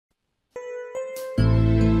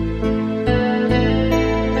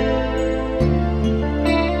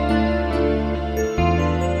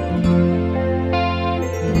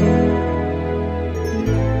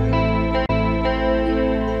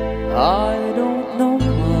know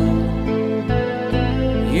why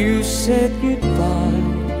you said goodbye.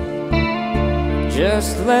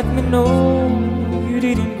 Just let me know you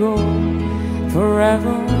didn't go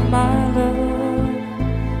forever, my love.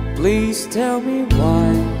 Please tell me why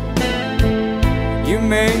you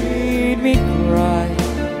made me cry.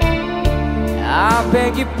 I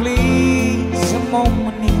beg you please, I'm on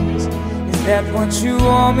my knees. Is that what you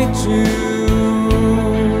want me to?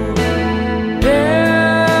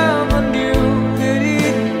 Never knew that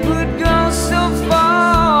it would go so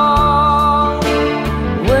far.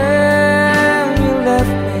 When you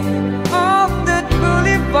left me on that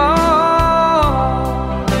boulevard,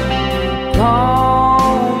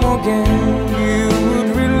 come again, you would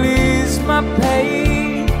release my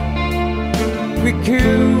pain. We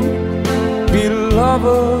could be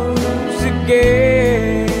lovers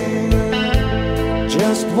again.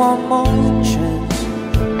 Just one more chance,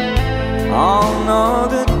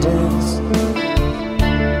 another dance,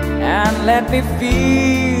 and let me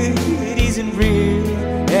feel it isn't real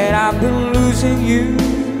that I've been losing you.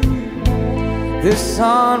 The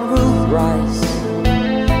sun will rise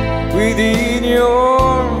within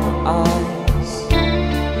your eyes.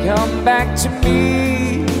 Come back to me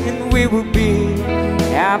and we will be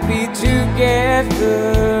happy together.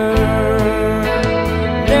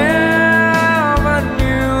 Never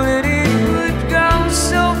knew that it would go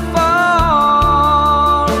so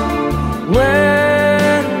far.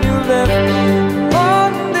 When you left me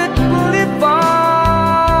on that boulevard,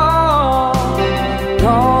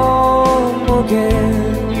 come again,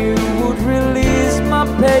 you would release my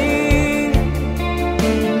pain.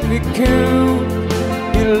 We could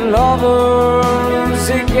be lovers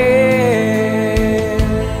again.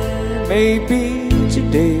 Maybe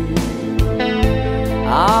today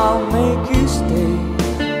I'll make you stay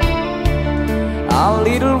a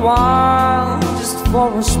little while, just for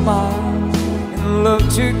a smile and love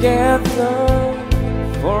together.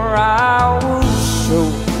 For I will show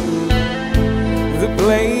the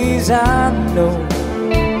place I know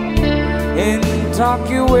in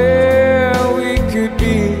Tokyo where we could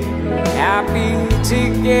be happy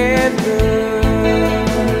together.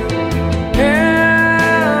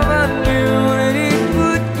 Never knew that it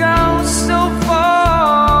would go so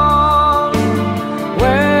far.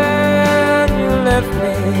 When you left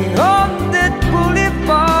me on that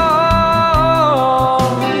boulevard,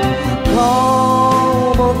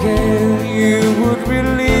 come again, you would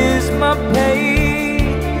release my pain.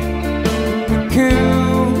 We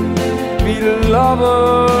could be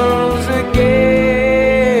lovers again.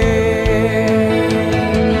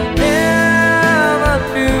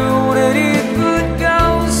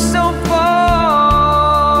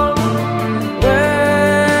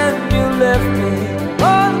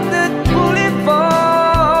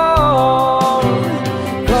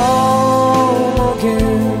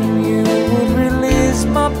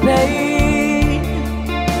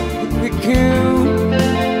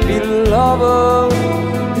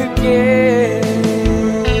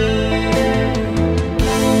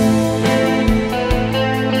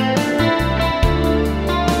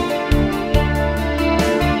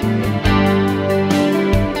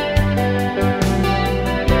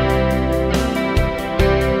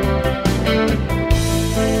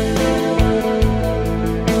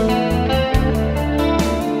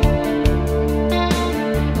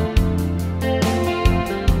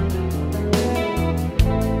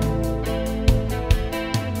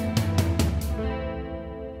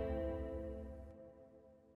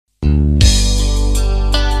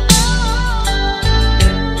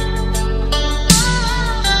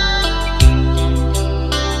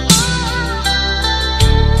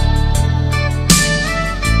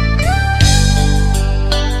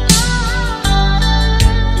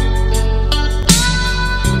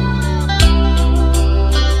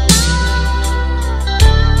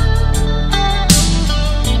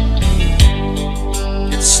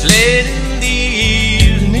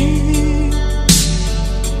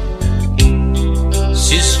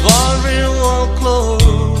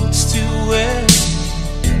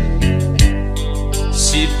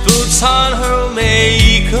 On her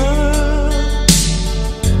makeup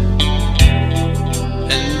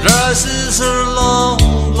and dresses her long,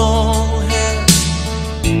 long hair,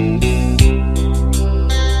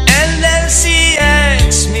 and then she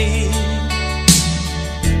asks me,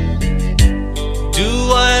 do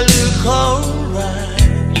I look alright?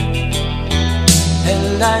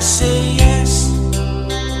 And I say yes,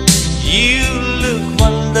 you look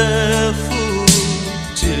wonderful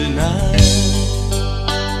tonight.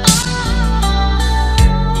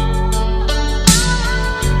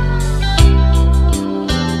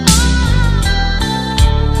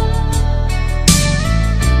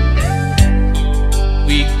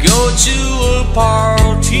 to a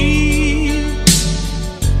party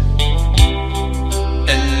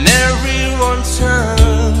and everyone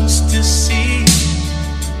turns to see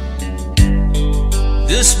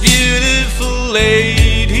this beautiful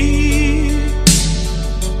lady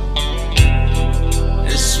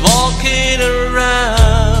is walking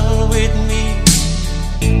around with me.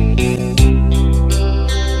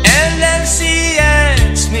 And then she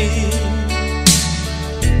asks me,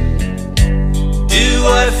 do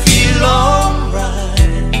I feel alright?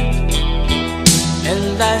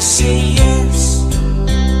 And I say yes,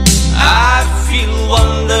 I feel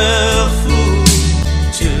wonderful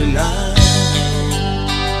tonight.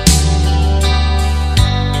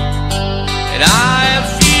 And I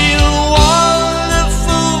feel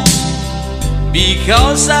wonderful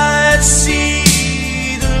because I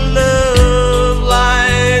see the love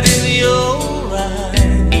light in your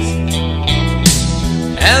eyes,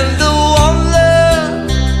 and the wonder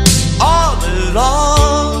all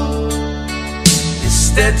along is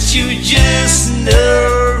that you just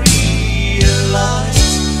never realize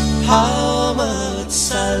how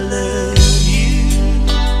much I love you.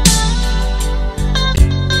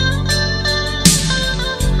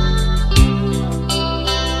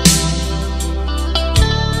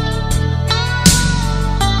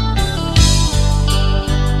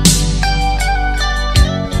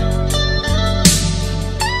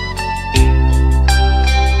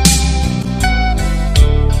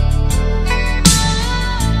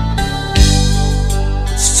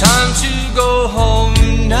 It's time to go home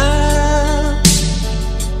now,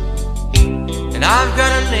 and I've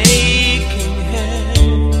got an aching head.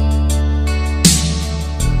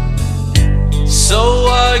 So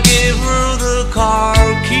I give her the car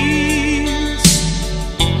keys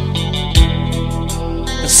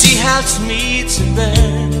and she helps me to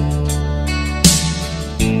bed.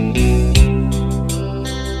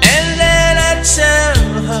 And then I tell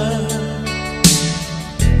her,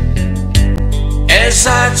 as I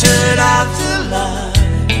turn out the light,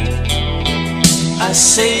 I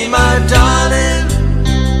say, my darling,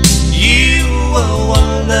 you are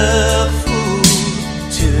wonderful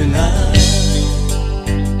tonight.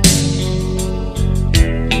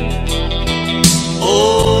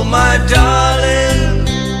 Oh, my darling,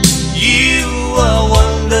 you are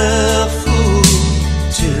wonderful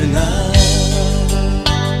tonight.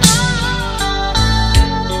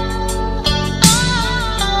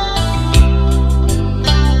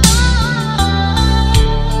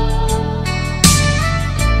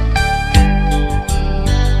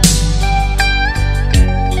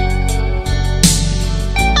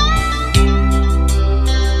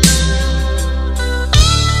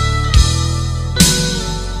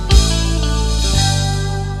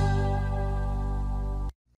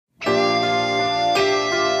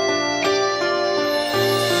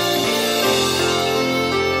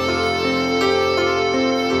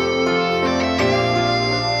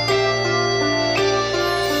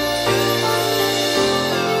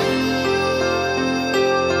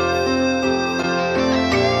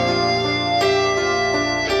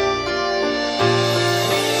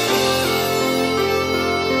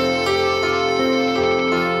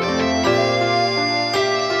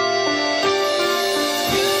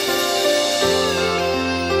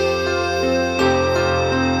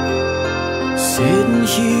 Sitting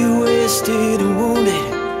here wasted and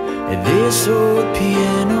wounded at this old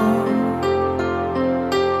piano,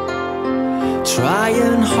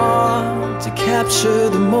 trying hard to capture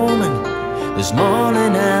the moment. This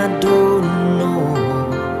morning I don't know,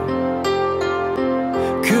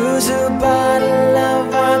 'cause a bottle of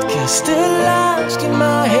vodka still lodged in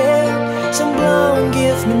my head. Some blonde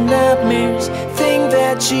gives me nightmares, think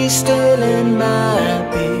that she's still in my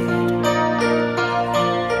bed.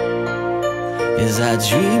 As I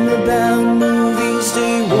dream about movies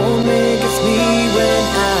they won't make of me when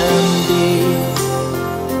I'm dead.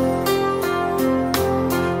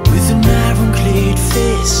 With an ironclad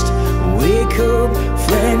fist, wake up,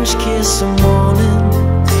 French kiss some morning.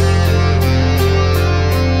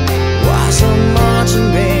 While some marching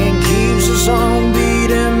band keeps us on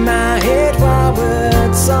beat in my head while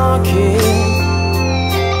we're talking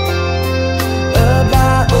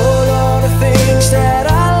about all the things that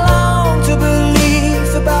I long to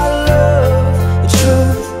believe about love, the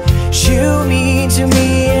truth you mean to me,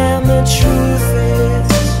 and the truth is,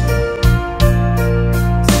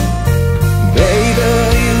 baby,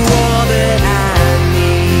 you are that I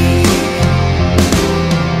need.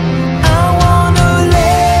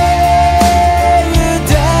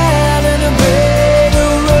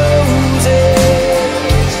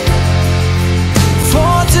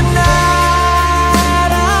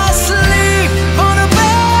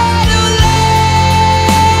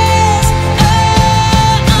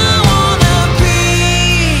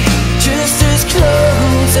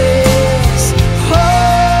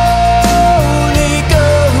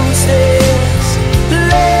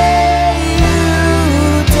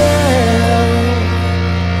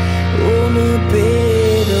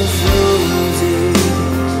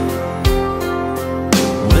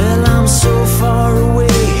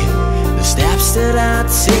 bus that I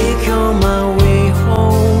take on my way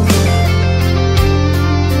home.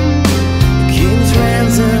 King's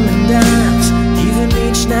ransom and dimes, even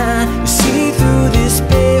each night you see through this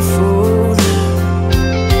barefoot.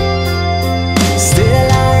 Still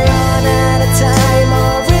I run out of time,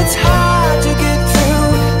 or it's hard to get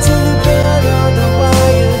through till the bell on the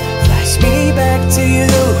wire flies me back to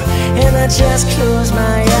you, and I just close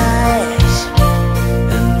my eyes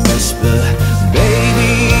and whisper,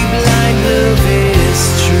 baby, blind love is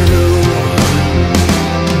true.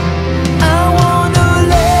 I wanna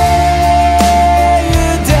lay you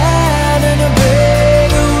down in a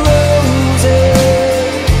bed of roses.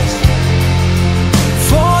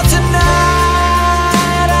 For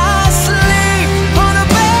tonight I sleep on a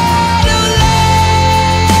bed of lace.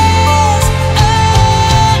 Oh,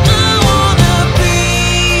 I wanna be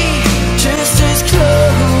just as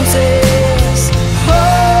close as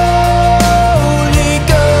Holy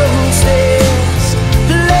Ghost is.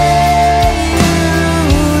 Lay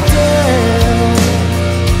you down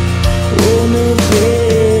on a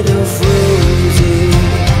bed of roses.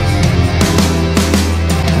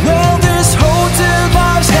 Well, there's hotel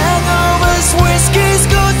bars, hangovers, whiskeys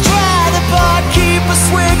go dry. The barkeeper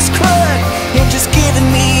swigs crud and just giving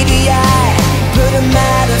me the eye. Put him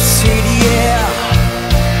out of city, yeah.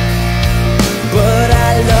 But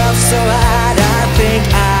I love so hard, I think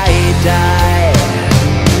I die.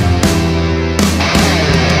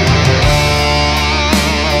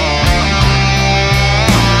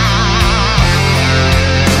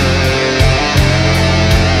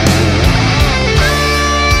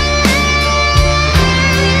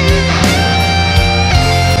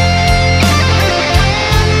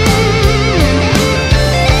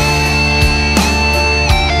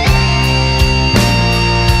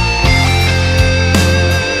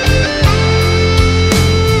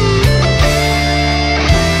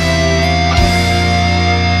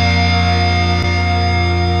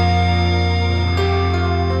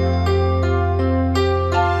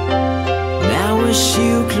 Now as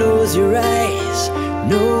you close your eyes,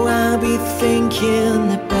 know I'll be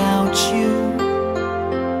thinking about you.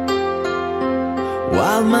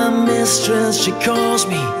 While my mistress, she calls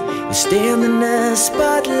me and stand in the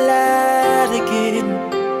spotlight again.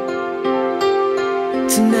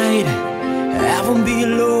 Tonight I won't be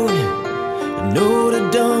alone. I know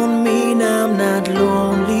that don't mean I'm not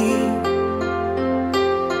lonely.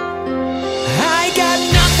 I got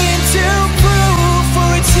nothing to prove, for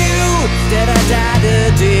it's you that I died a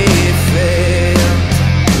defend.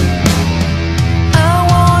 I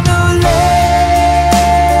wanna lay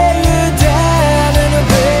you down in a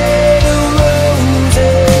bed of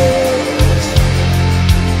roses.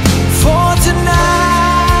 For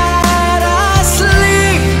tonight I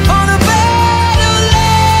sleep on a bed of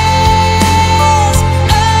lace.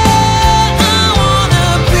 Oh, I wanna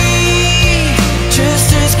be just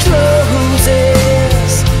as close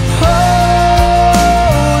as Holy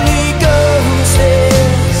Ghost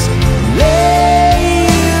is. Lay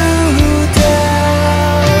you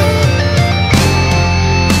down.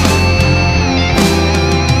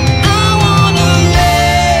 I wanna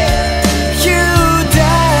lay you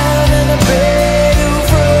down in a bed of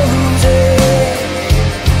roses.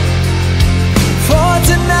 For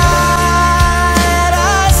tonight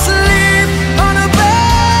I sleep on a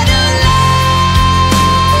bed of lace.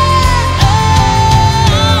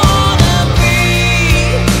 I wanna be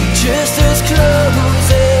just as close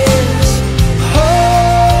as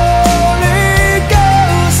Holy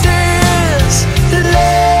Ghost is.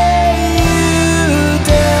 Lay you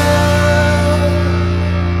down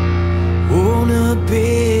on a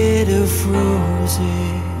bed of roses.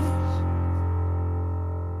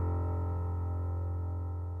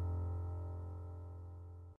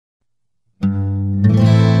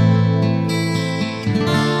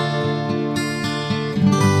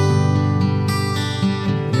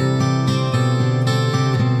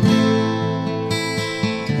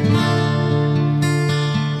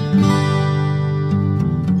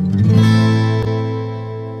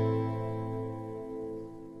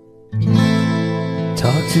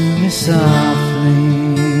 Talk to me softly,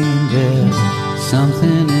 there's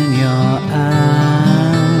something in your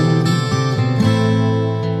eyes.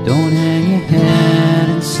 Don't hang your head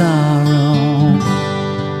in sorrow,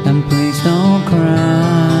 and please don't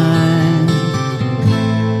cry.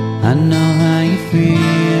 I know how you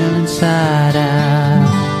feel inside out,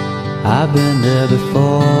 I've been there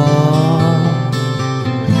before.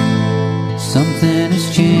 Something is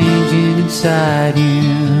changing inside you,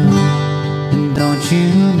 and don't you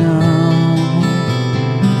know?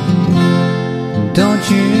 Don't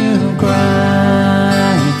you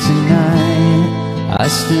cry tonight, I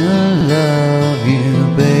still love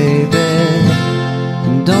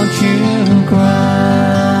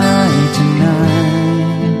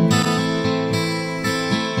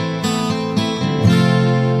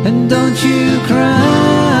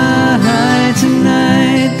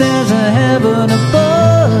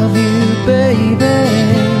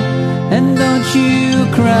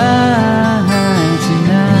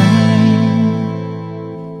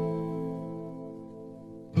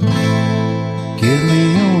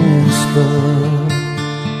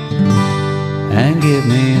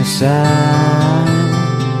inside.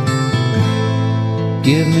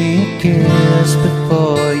 Give me a kiss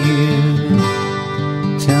before you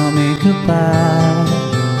tell me goodbye.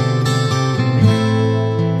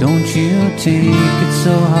 Don't you take it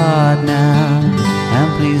so hard now,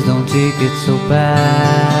 and please don't take it so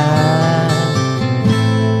bad.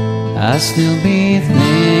 I'll still be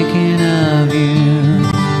thinking of you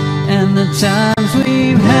and the times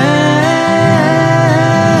we've had,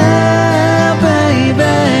 baby.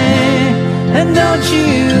 And don't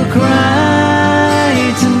you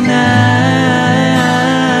cry tonight.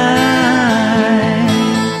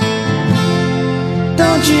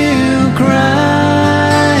 Don't you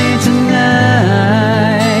cry tonight.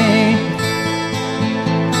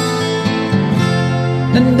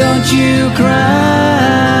 And don't you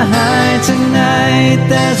cry tonight.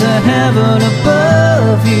 There's a heaven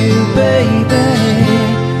above you, baby.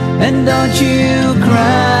 And don't you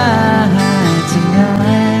cry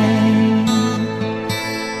tonight.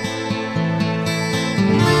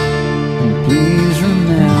 And please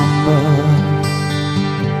remember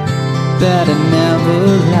that I never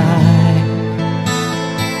lie.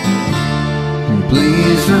 And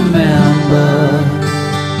please remember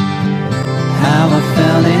how I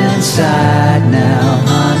felt inside now,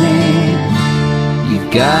 honey. You've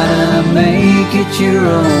gotta make it your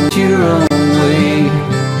own way,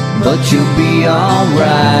 but you'll be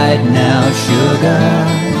alright now, sugar.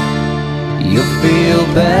 You'll feel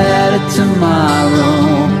better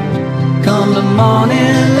tomorrow, come the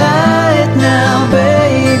morning light now,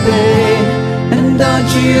 baby. And don't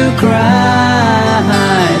you cry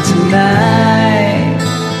tonight.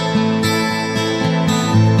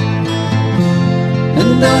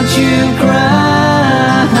 And don't you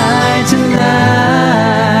cry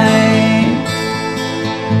tonight.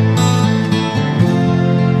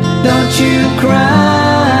 Don't you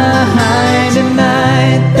cry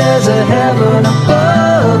tonight. There's a heaven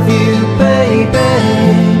above you, baby.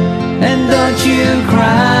 And don't you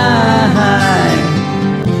cry.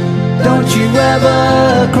 Don't you ever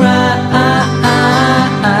cry.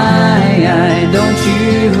 Don't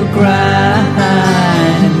you cry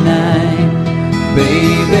tonight.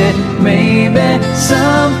 Baby, maybe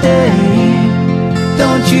someday.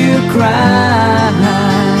 Don't you cry.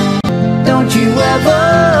 Don't you ever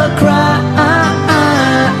cry.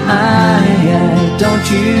 Don't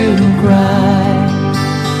you cry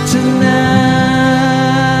tonight.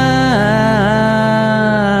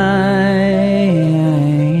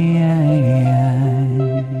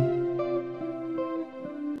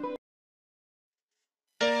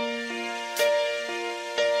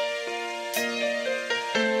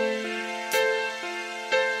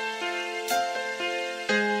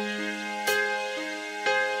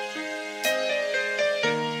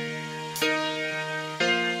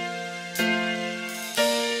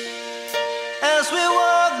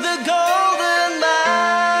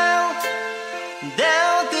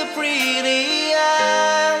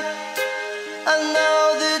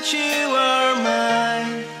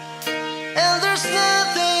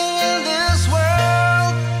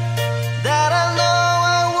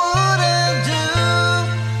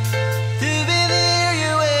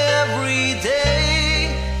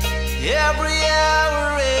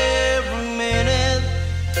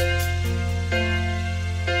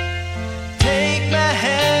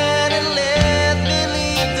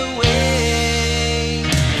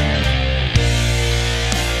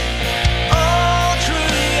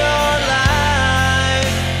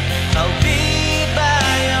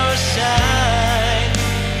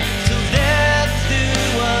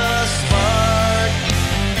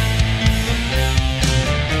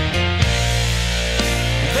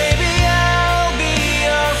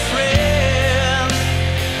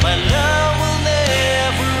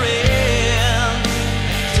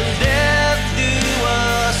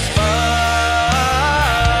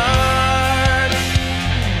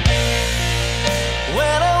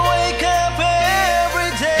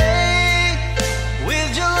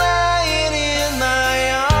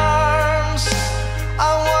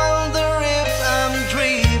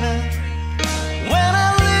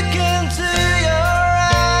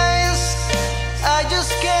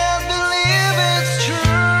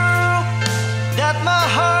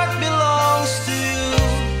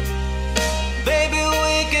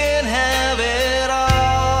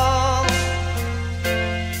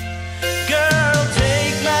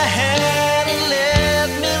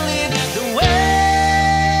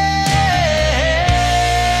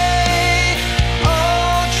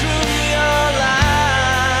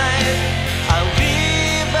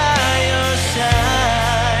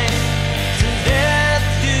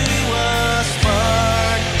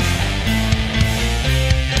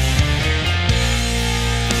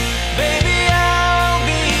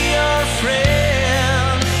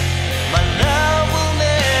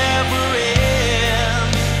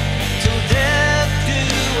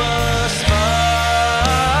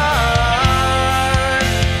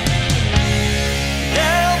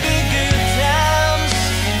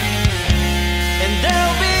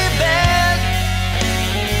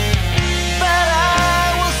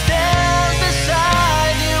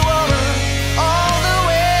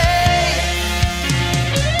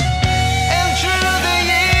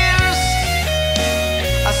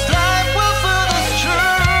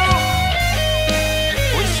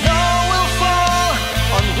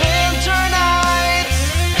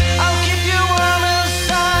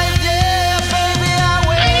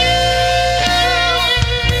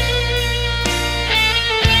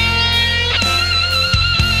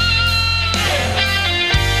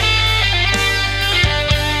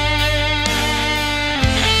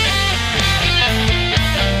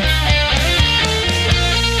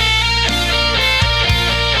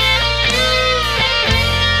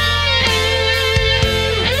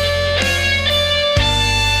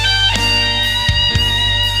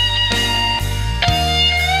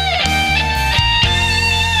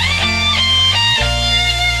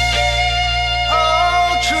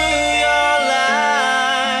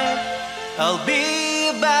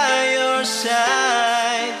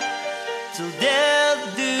 side till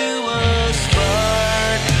death do us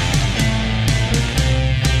part.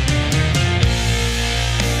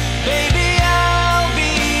 Baby, I'll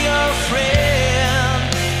be your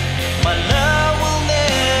friend. My love will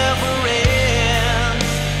never end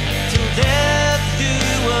till death do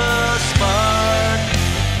us part.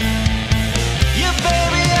 Yeah,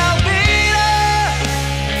 baby, I'll be there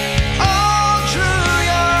all through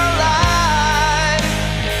your life.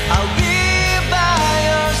 I'll be by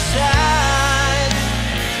your side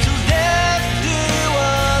till death do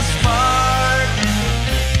us part.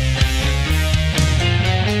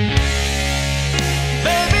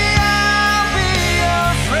 Baby, I'll be your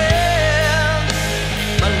friend.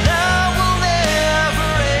 My love will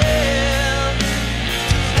never end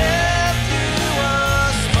till death do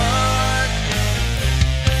us part.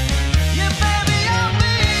 Yeah, baby, I'll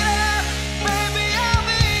be there. Baby, I'll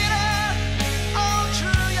be there all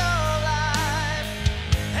through your life.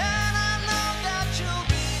 And I know that you'll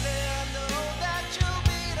be there. Know that you'll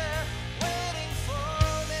be there waiting for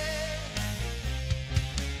me.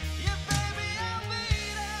 Yeah, baby, I'll be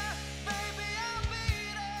there. Baby, I'll be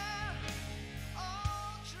there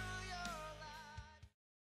all through your life.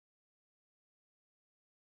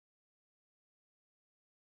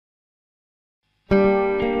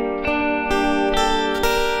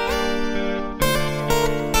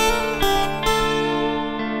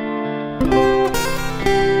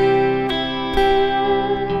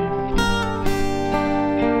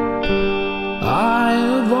 I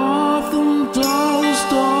have often told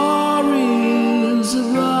stories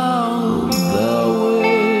about the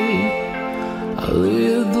way I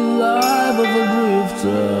lived the life of a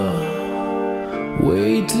drifter,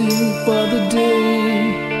 waiting for the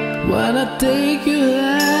day when I take your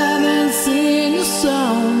hand and sing a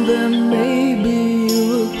song. Then maybe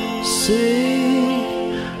you'll say,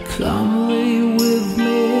 come lay with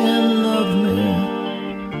me and love me,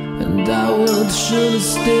 and I will surely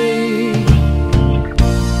stay.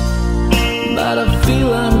 But I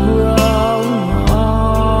feel I'm growing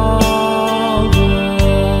older,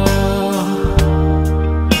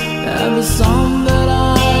 and the song that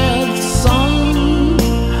I have sung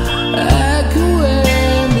echo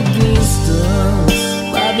in the distance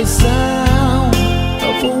by the sound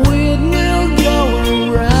of a windmill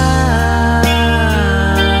going round.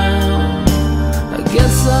 I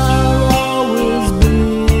guess I'll always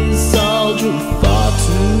be a soldier for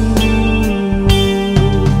two.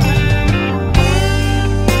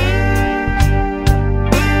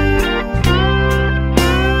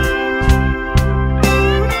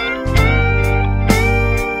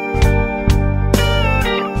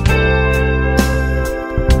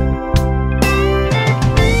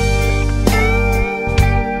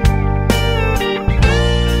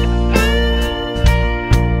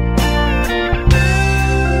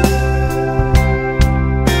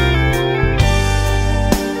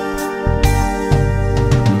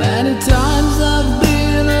 Many times I've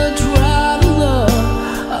been a traveler.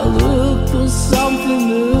 I look for something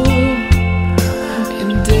new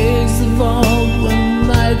in days of old when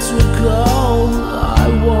nights were cold. I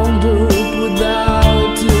wandered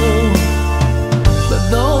without you, but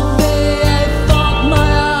though I thought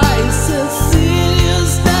my eyes had seen you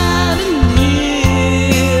standing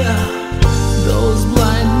near, those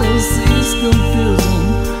blindnesses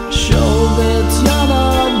confusing show that you're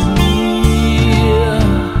not near.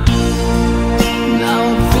 Now I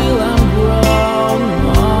feel I'm growing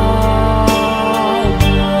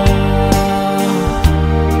older,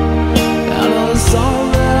 and the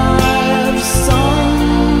song that I have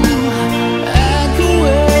sung echo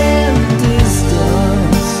in the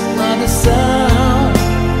distance like the sound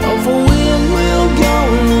of a windmill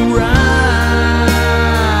going round.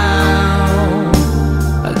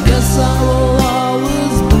 I guess I will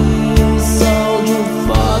always be a soldier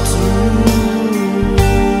for two.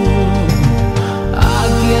 I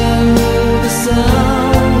can hear the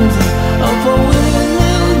sound of a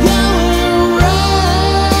windmill going round.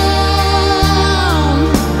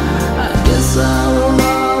 I guess I will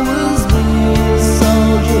always be a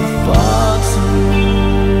soldier for two.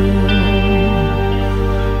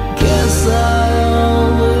 Guess I'll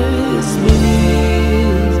always be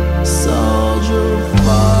a soldier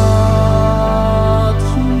for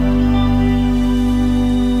two.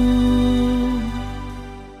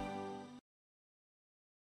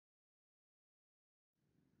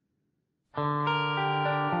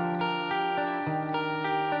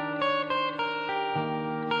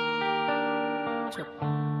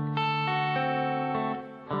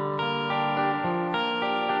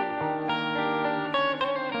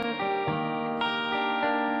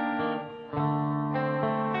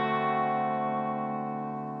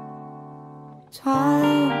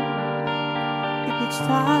 time, if it's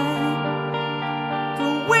time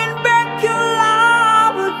to win back your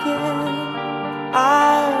love again,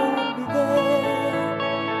 I will be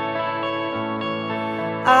there.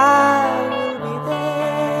 I will be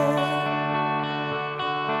there.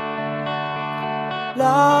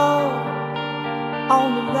 Love,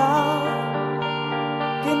 only love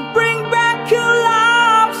can bring back your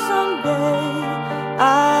love someday.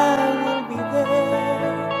 I will be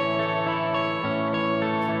there.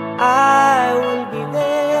 I will be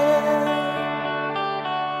there.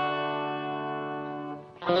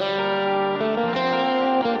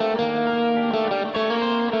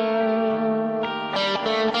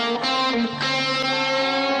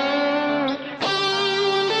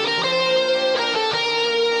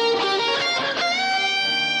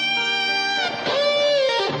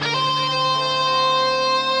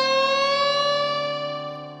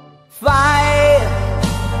 Fight,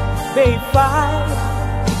 babe, fight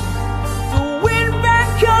to win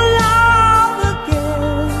back your love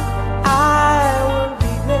again. I will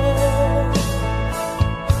be there.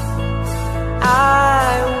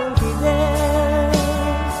 I will be there.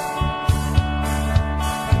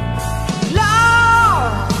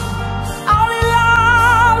 Love, only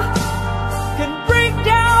love can break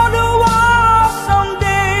down the wall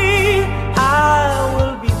someday. I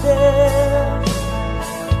will be there.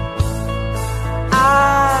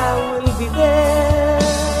 I will be there.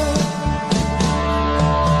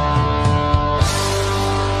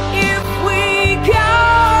 If we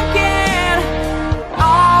can get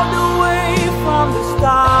all the way from the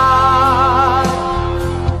start,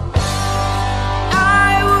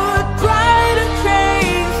 I would try to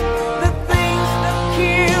change the things that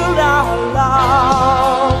killed our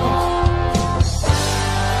love.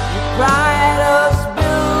 You cried us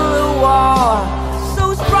build a wall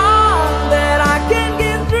so strong that I can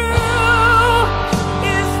get through.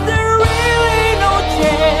 Is there really no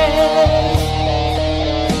chance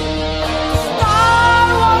to start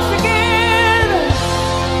once again?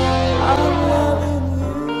 I'm loving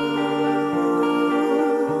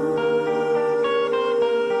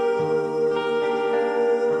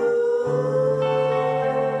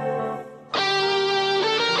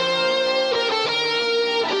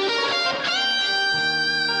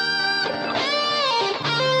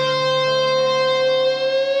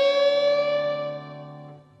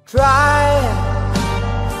Try,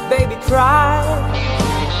 baby, try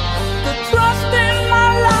to trust in my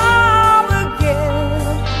love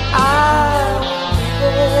again. I will be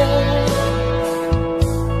there.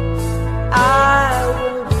 I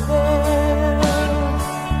will be there.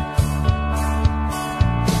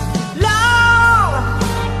 Love,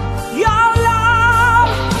 your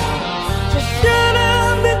love just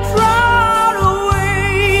shouldn't be thrown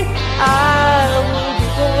away. I will be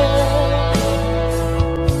there.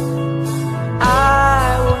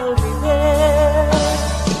 I will be there.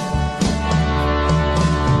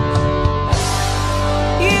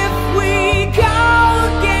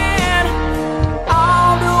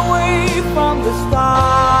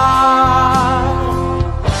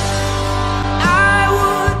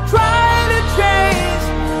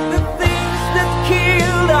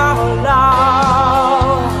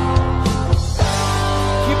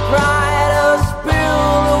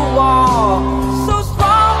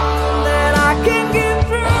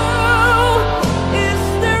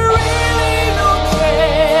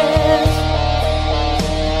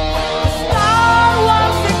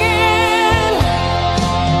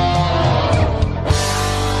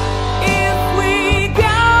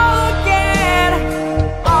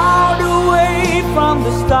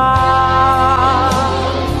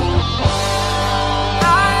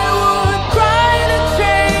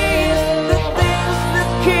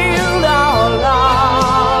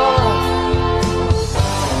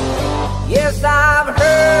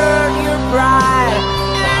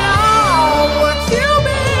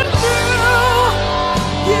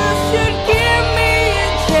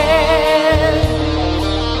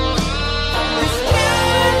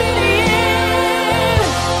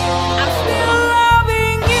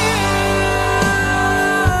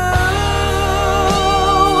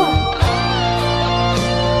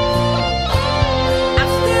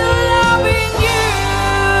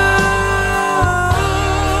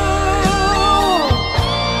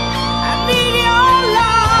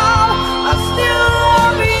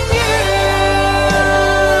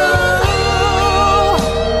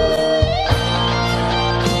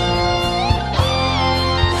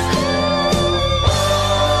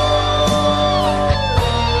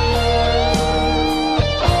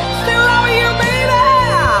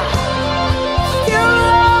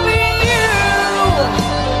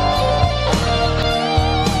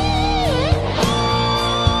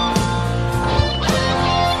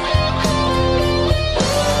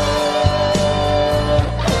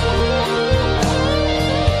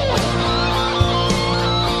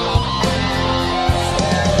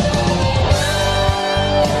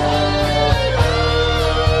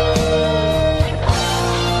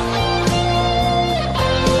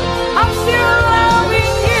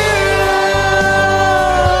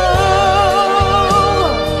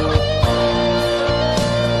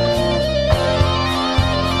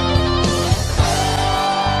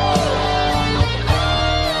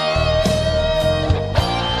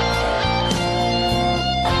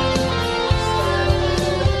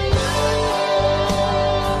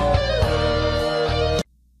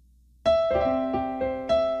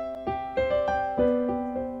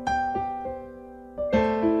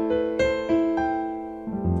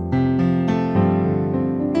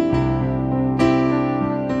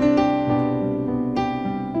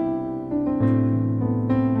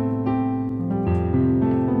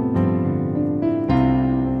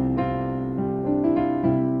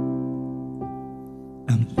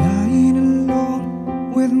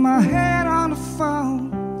 my head on the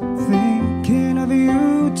phone, thinking of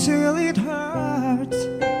you till it hurts.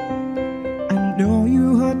 I know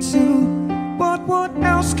you hurt too, but what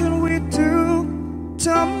else can we do?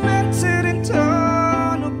 Tormented and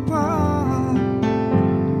torn apart.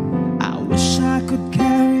 I wish I could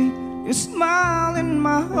carry your smile in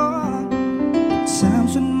my heart.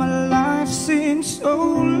 Times when my life seems so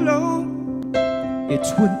low, it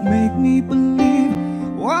would make me believe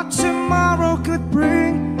what tomorrow could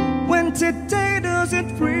bring, when today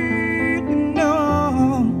doesn't really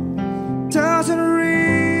know, doesn't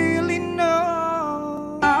really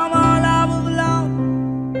know. I'm all out of love,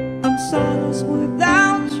 I'm so lost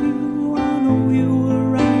without you. I know you were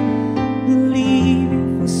right,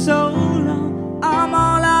 believing for so long. I'm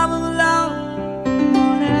all out of love,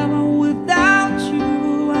 whatever without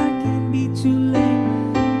you. I can't be too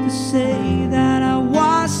late to say that I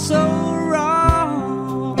was so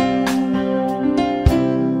wrong.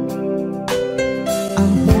 I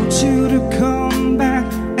want you to come back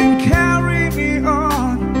and carry me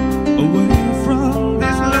on, away from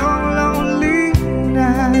these long, lonely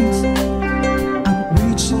nights. I'm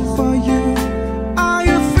reaching for you. Are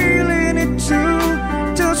you feeling it too?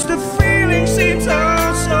 Does the feeling seem so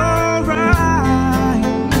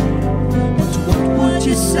right? But what would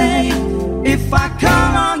you say if I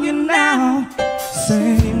come on you now,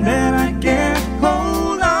 saying that I can't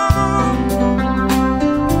hold on?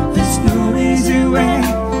 There's no easy way,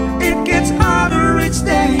 it gets harder each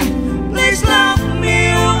day. Please love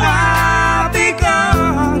me or I'll be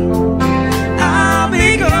gone, I'll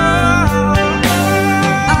be gone.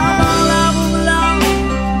 I'm all out of love,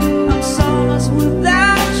 I'm so lost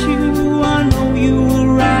without you. I know you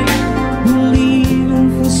were right, believing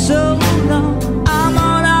for so long. I'm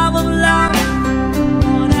all out of love,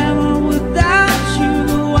 whatever without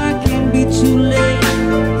you. I can't be too late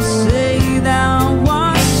to say that I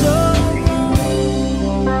was so wrong.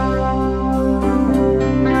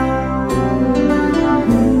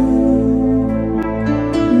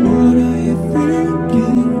 What are you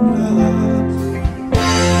thinking of?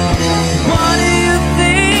 What are you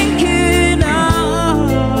thinking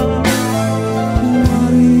of?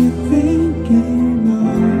 What are you thinking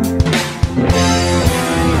of?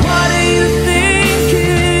 What are you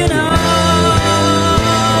thinking of?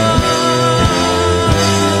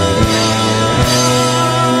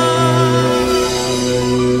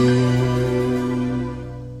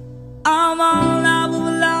 I'm all out of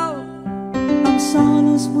love, I'm so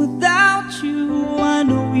lost without you. I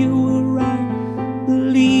know you were right,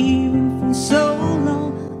 believing for so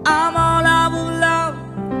long. I'm all out of love,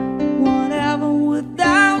 whatever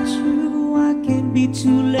without you. I can't be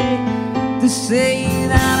too late to say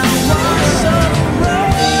that I was so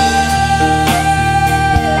wrong.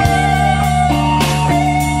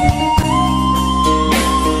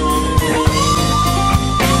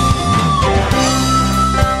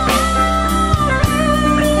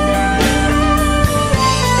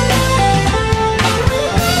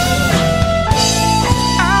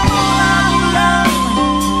 I'm all out of love,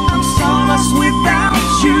 I'm so lost without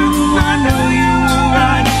you. I know you were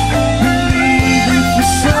right, believing for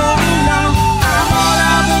so long. I'm all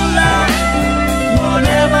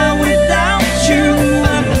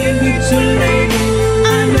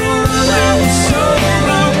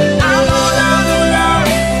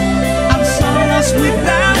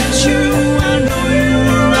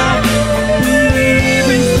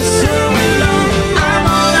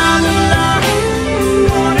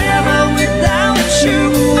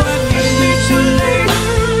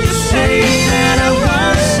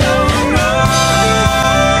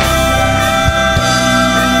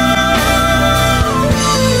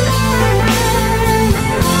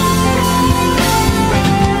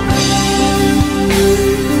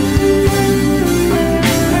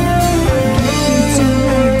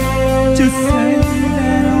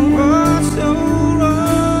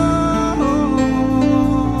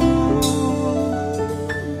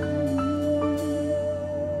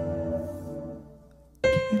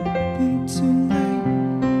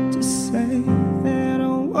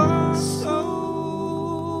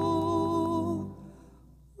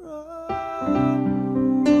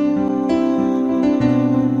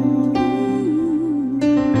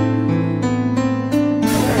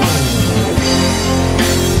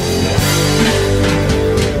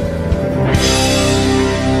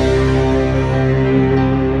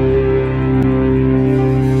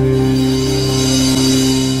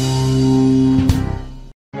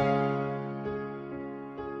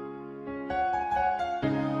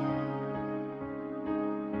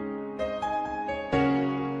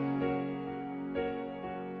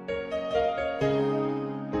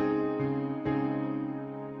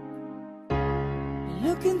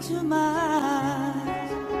Look into my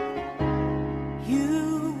eyes,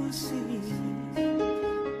 you will see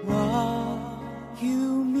what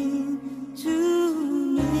you mean to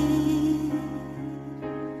me.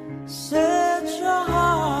 Search your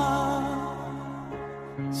heart,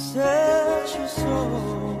 search your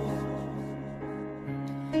soul,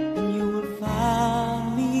 and you will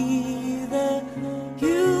find me there.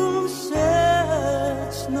 You'll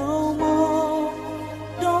search no more.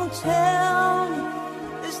 Don't tell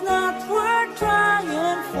me it's not worth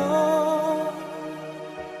trying for.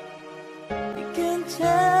 You can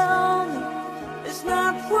tell me it's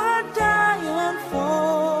not worth dying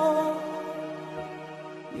for.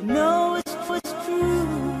 You know it's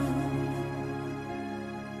true.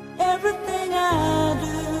 Everything I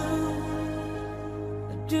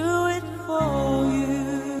do it for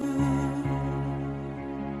you.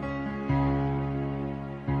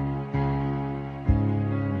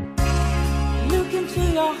 Look into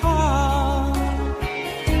your heart,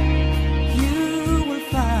 you will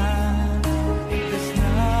find there's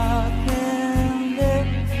nothing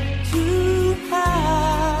there to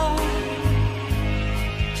hide.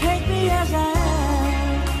 Take me as I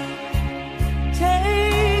am,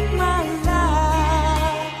 take my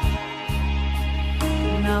life,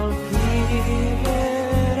 and I'll give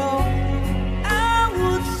it all. I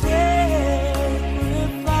would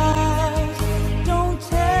sacrifice. Don't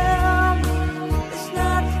tell me it's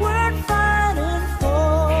not worth fighting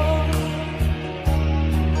for.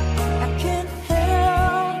 I can't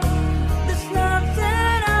help, there's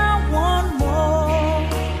nothing I want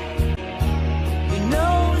more. You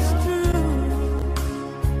know it's true.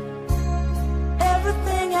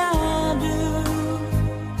 Everything I do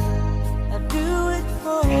it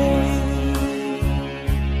for you.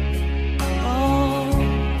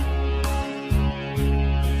 Oh,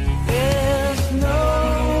 there's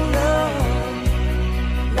no love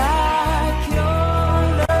like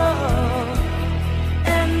your love,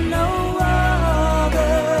 and no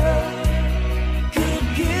other could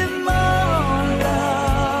give more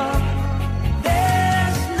love.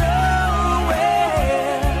 There's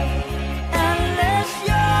nowhere unless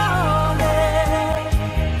you're there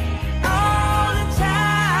all the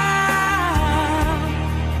time,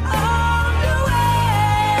 all the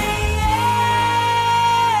way.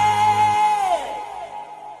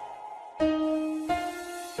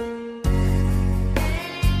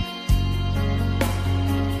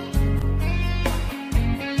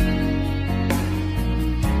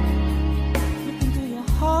 Look into your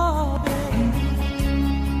heart.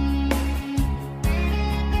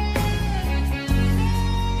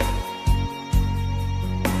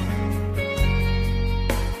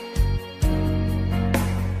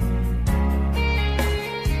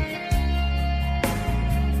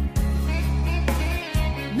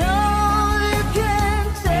 No, you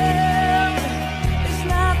can't tell it's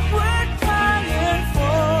not worth trying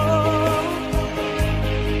for.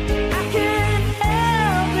 I can't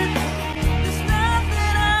help it, there's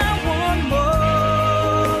nothing I want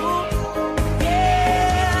more.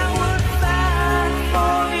 Yeah, I would fight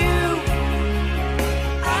for you,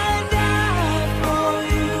 I'd die for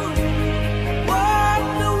you, walk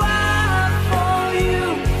the wild for you.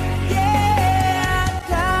 Yeah, I'd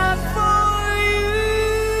die for you.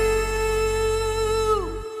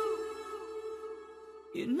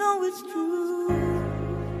 You know it's true.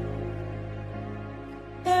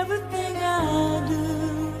 Everything I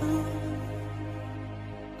do,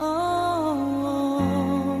 oh,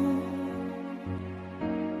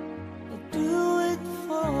 I do it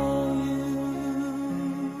for you.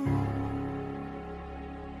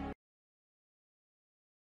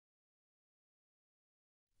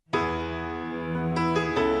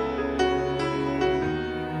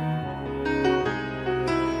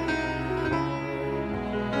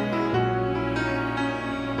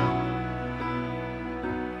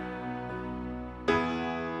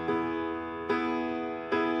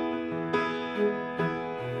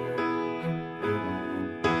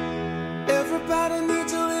 Everybody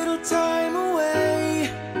needs a little time away,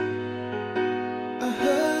 I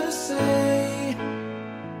heard her say,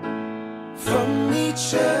 from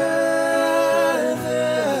each other.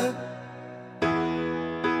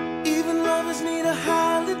 Even lovers need a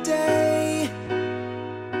holiday,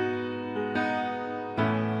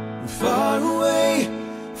 far away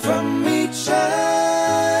from each other.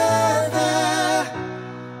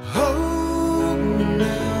 Hold me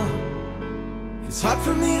now, it's hard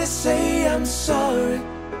for me to say I'm sorry.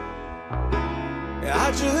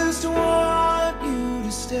 I just want you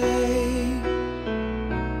to stay.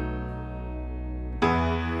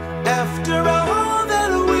 After all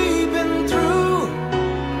that we've been through,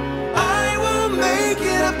 I will make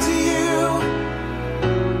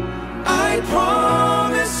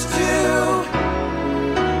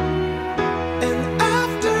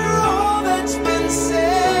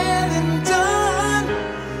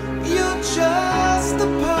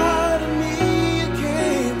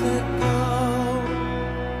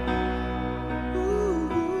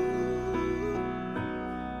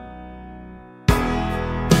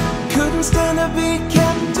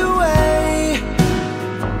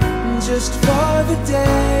just for the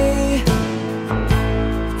day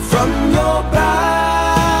from your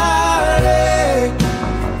body.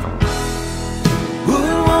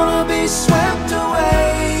 Wouldn't wanna be swept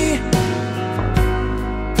away,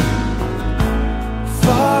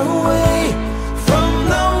 far away from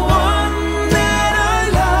the one that I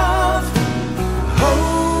love.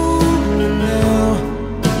 Hold me now.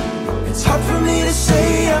 It's hard for me to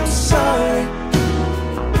say I'm sorry.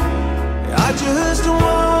 I just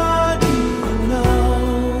want you to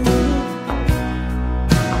know.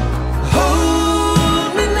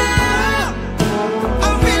 Hold me now. I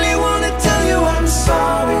really want to tell you I'm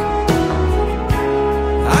sorry.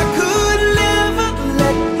 I could never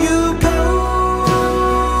let you go.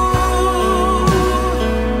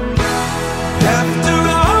 After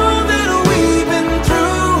all that we've been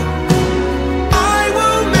through, I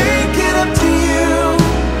will make it up to you.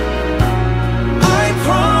 I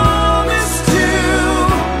promise to.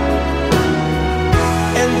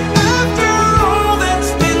 And after all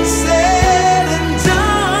that's been said and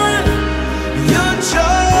done, you're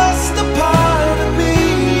just a part of me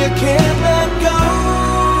I can't let go.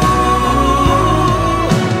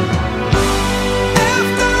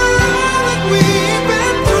 After all that we've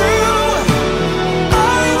been through,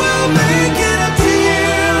 I will make it up to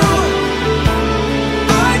you.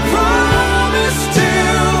 I promise to.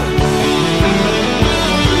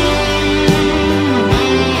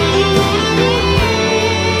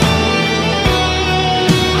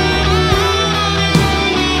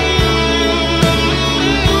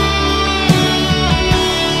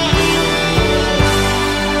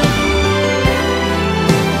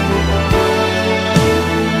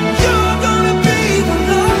 You're gonna be the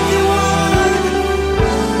lucky one.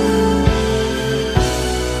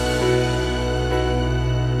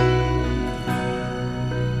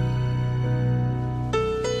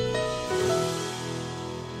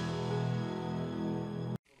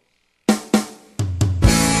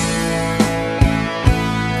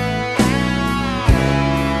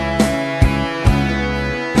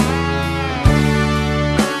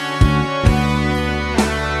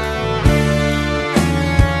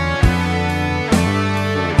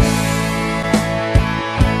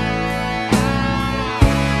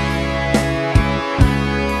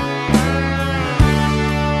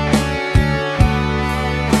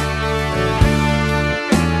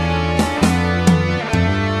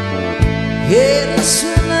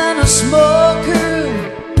 Innocent and a smoker,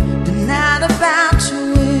 the night about to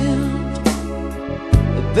end.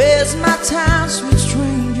 It bears my times with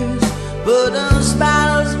strangers, but this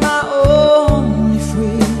battle's my only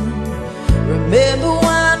friend. Remember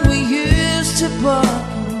when we used to park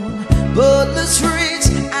on Butler streets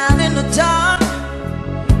out in the dark?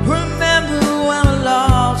 Remember when I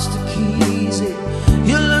lost the keys?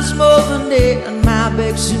 You lost more than that and my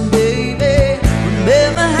vexing baby.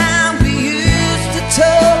 Remember how we used to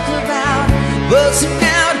talk about busting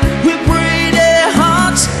out, we breathe our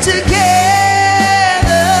hearts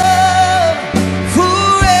together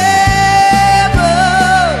forever.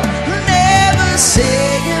 Never say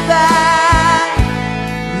goodbye,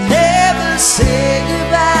 never say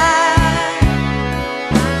goodbye.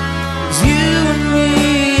 It's you and me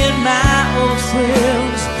and my old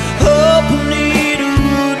friends, hoping to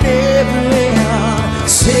root everywhere.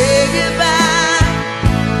 Say goodbye,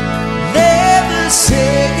 never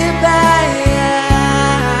say goodbye.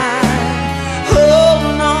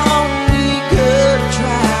 Hold on, we could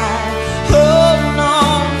try. Hold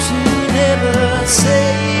on to never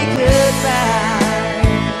say goodbye.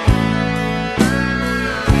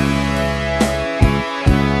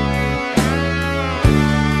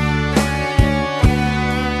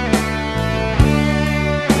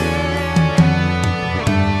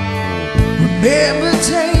 Remember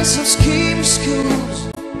days of scheme schools,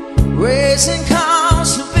 racing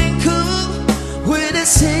cars have been cool with a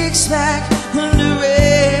six-pack on the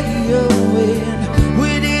radio, and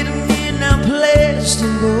we didn't need no place to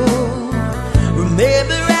go.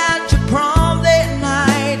 Remember at your prom that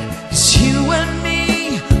night, 'cause you and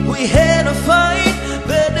me, we had a fight,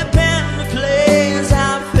 but the band plays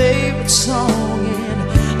our favorite song, and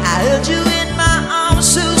I held you in my arms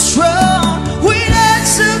so strong. We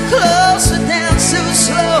danced so close and danced so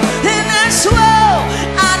slow, and I swore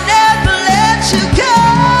I never let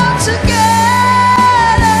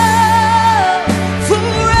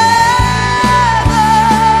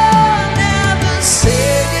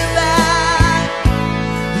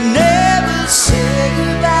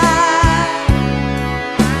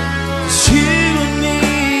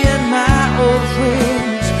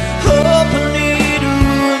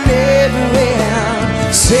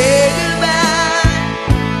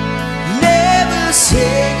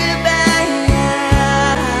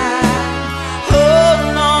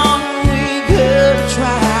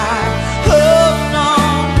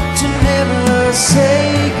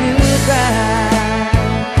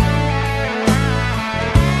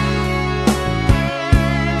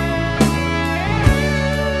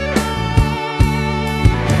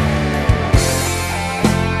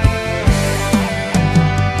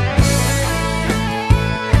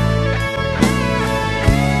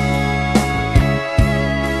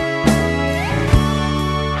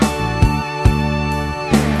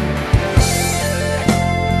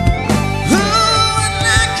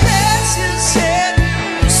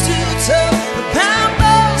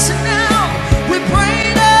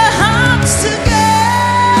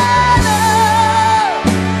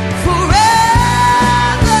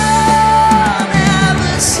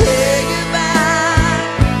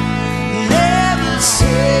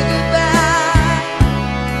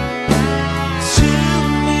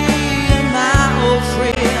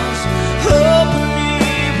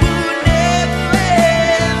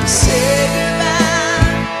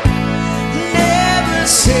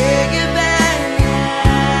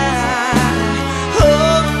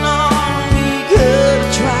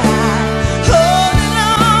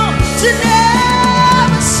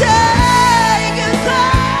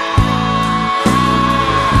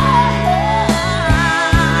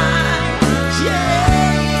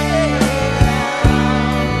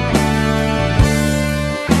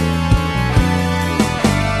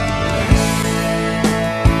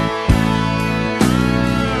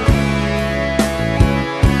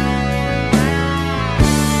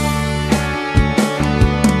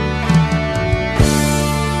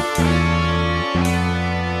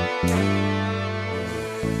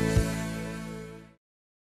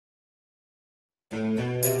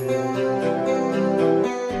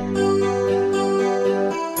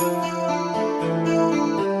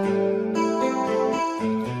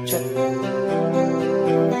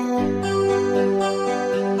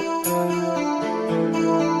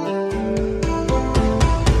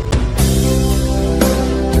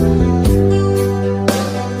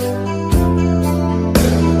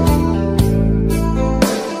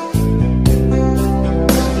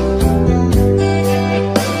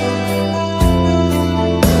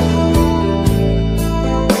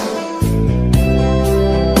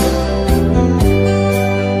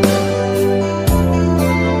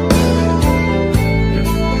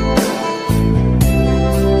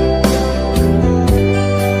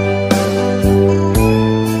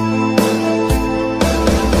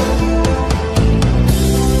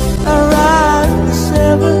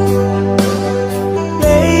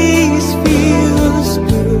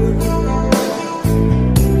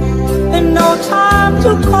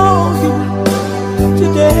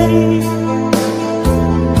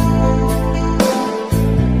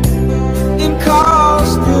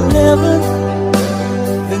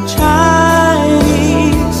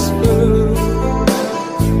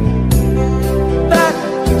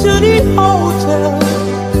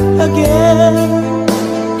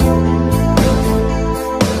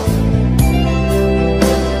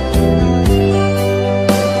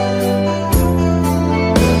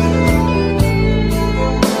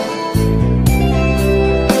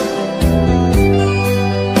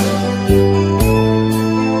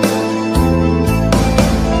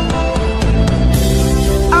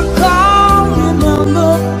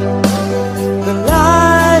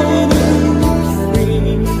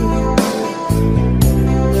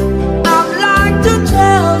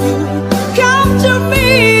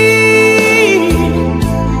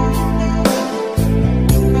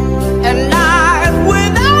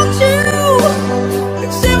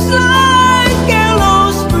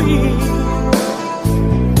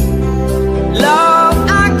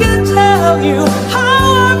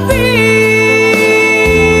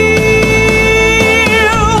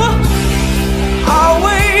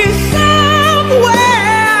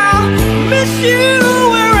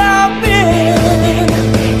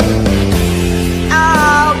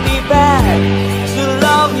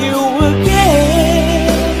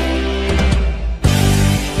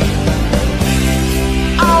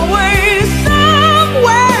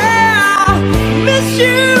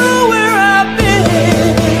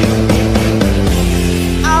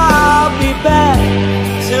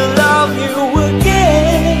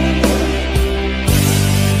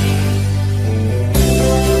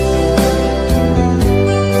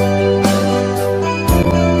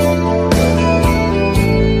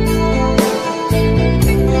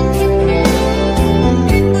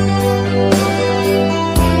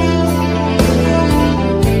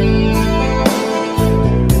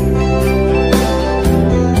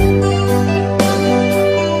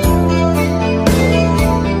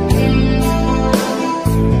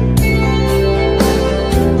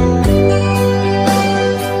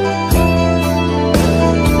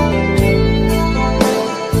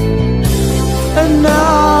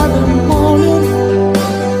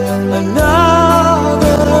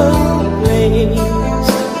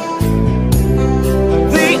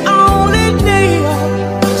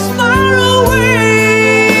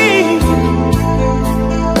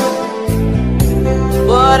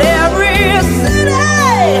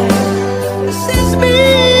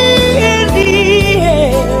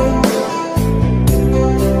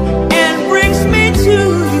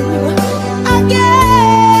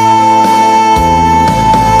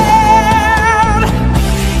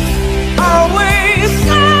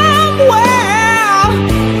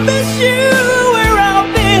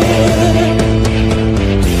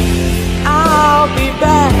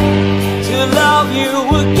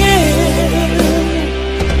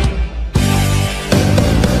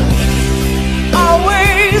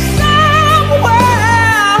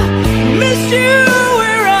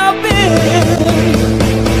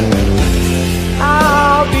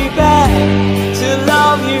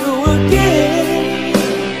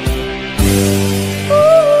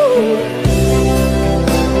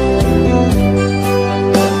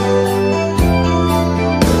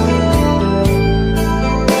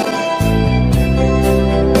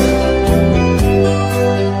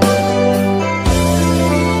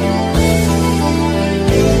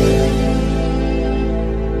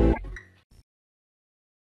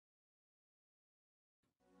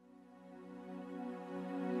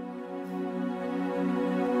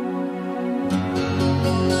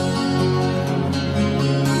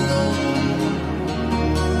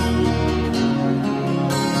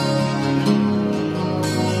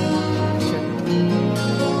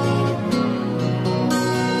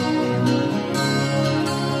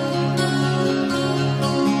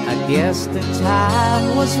Guess the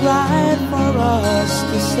time was right for us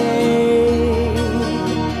to say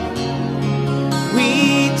we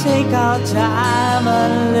take our time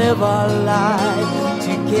and live our life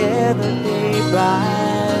together day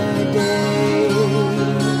by day.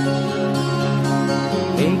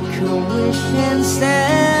 Make a wish and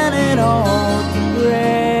send it all to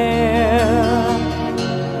prayer.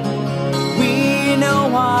 We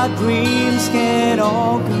know our dreams can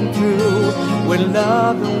all come true with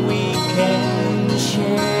love that we can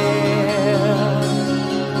share.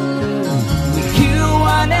 With you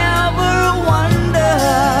I never wonder,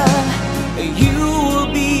 you will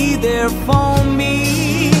be there for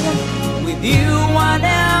me. With you I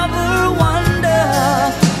never wonder,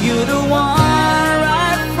 you're the one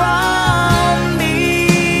right from me.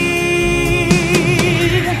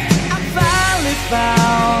 I finally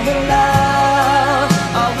found the love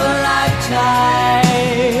of a lifetime,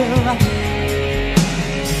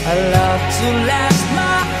 a love to last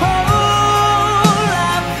my whole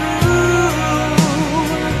life through.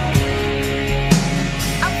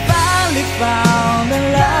 I finally found the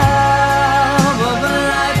love of a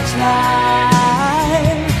lifetime,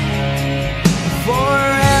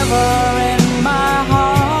 forever in my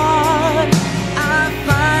heart. I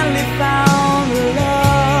finally found the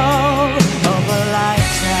love of a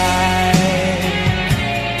lifetime.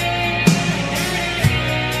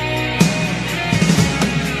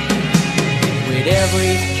 With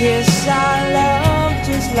every kiss I love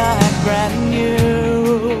just like brand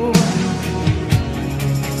new.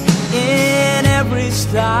 In every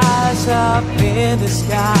stars up in the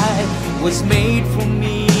sky was made for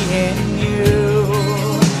me and you.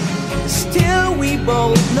 Still we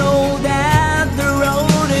both know that the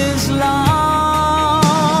road is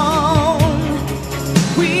long.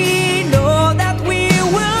 We know that we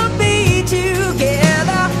will be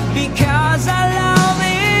together because our love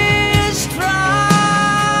is strong.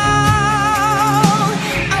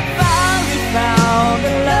 I finally found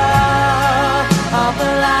the love of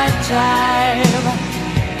a lifetime,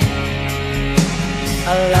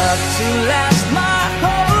 a love to last my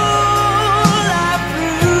whole life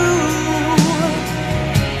through.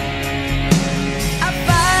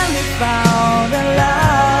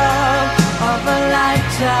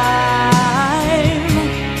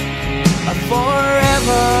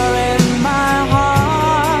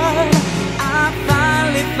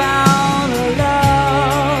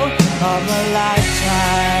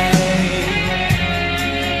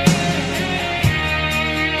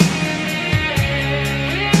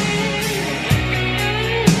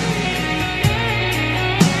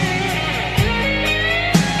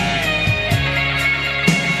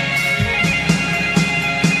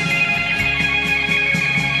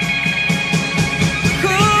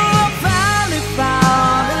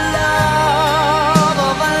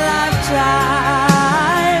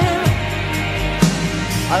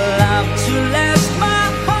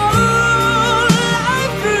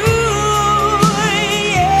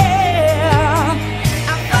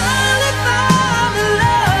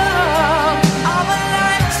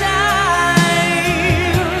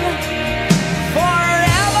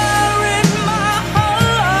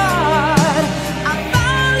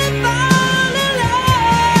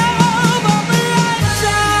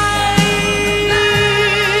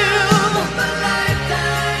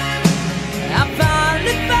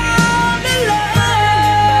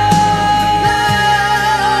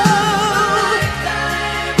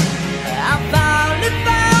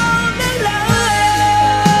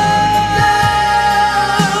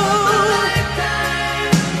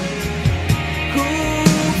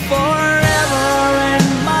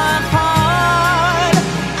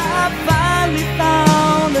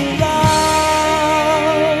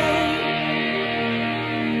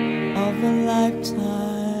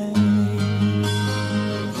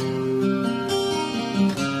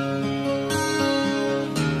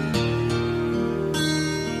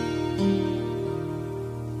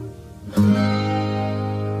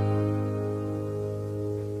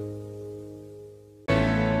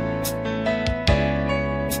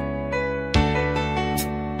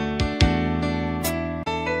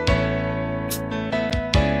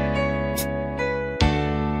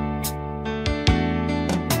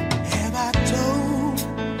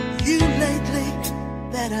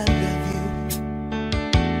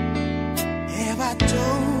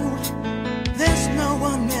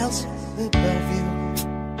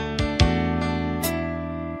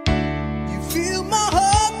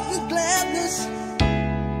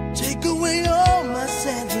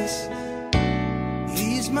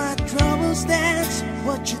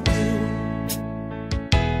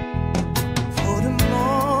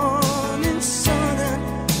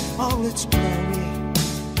 its glory.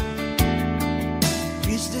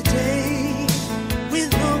 Reach the day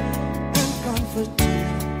with hope and comfort too.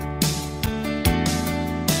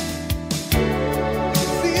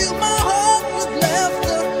 Fill my heart with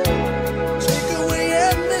laughter, take away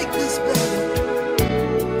and make this better.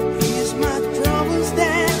 Ease my troubles,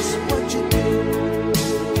 that's what you do.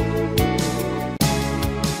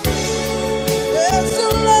 There's a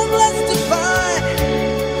love left to find,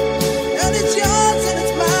 and it's yours and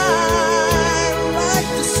it's mine, like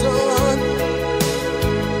the sun.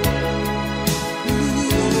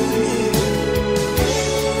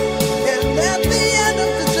 And at the end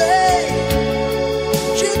of the day,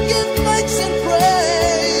 you give thanks and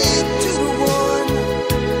pray to the one,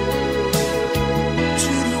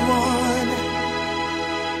 to the one.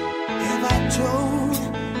 Have I told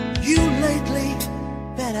you lately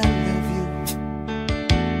that I love you?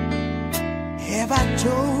 Have I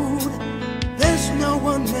told there's no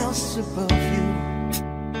one else above you?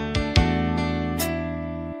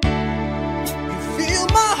 You fill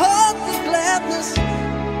my heart with gladness,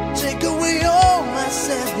 take away all my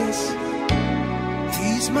sadness,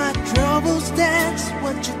 ease my troubles, that's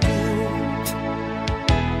what you do.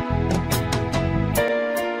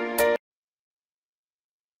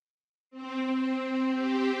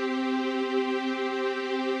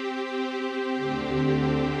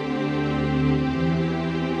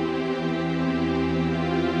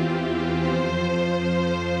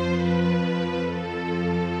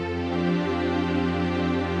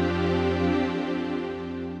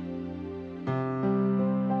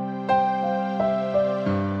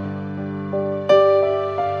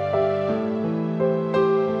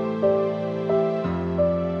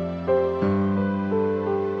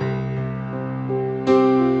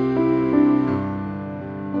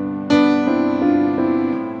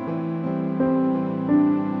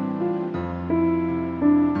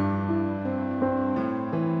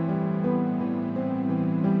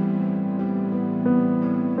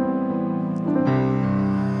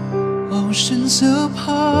 Oceans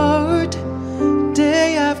apart,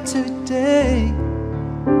 day after day,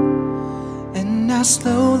 and I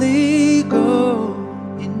slowly go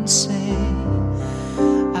insane.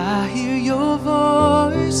 I hear your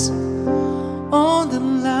voice on the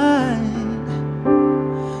line,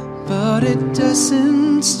 but it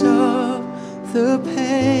doesn't stop the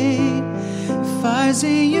pain. If I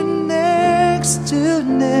see you next to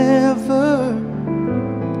never,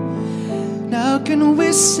 how can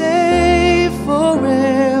we say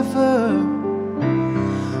forever?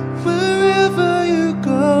 Wherever you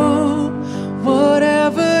go,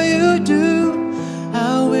 whatever you do,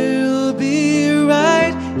 I will be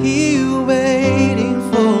right here waiting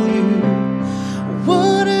for you.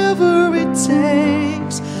 Whatever it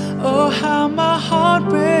takes, oh how my heart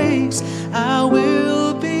breaks, I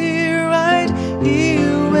will be right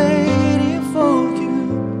here waiting for you.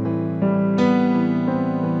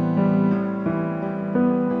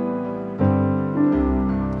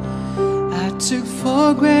 Took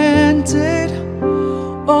for granted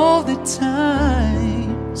all the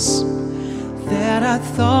times that I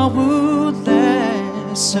thought would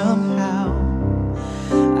last somehow.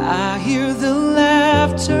 I hear the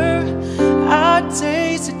laughter, I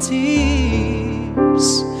taste the tears,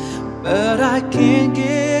 but I can't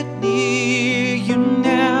get near you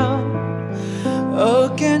now.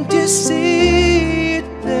 Oh, can't you see it,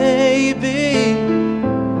 baby?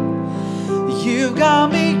 You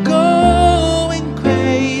got me going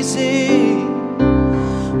crazy.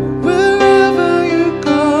 Wherever you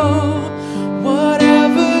go,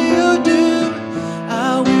 whatever you do,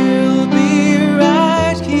 I will be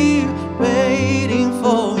right here waiting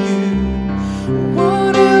for you.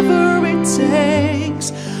 Whatever it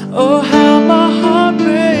takes, oh how my heart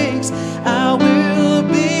breaks, I will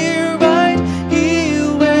be right here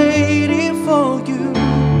waiting for you.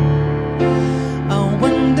 I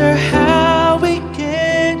wonder how we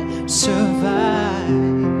can survive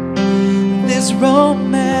this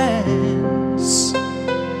romance,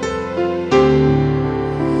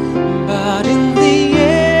 but in the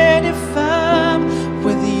end, if I'm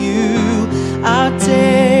with you, I'll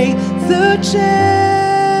take the chance.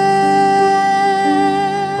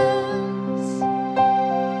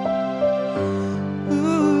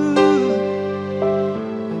 Ooh.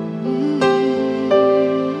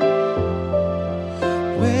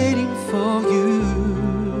 Waiting for you.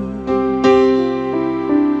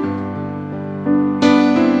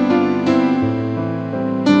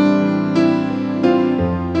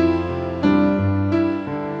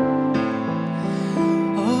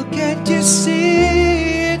 Oh, can't you see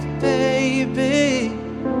it, baby?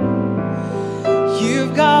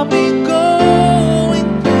 You've got me going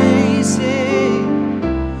crazy.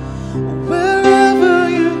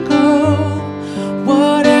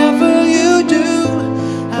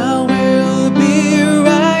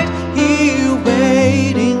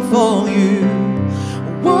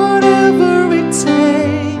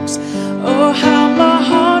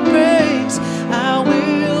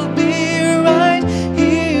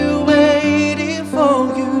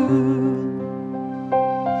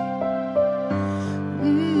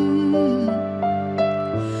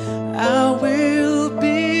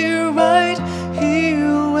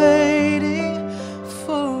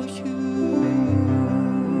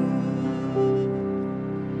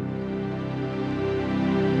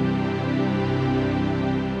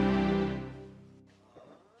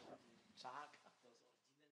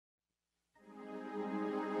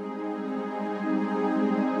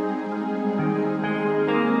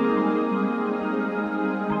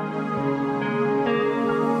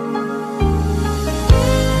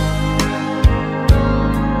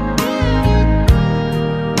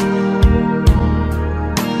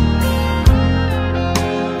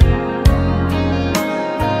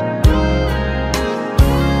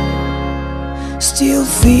 Still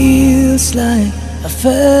feels like a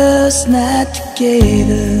first night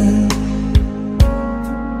together.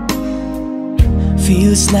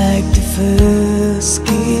 Feels like the first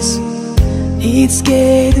kiss. It's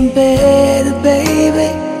getting better, baby.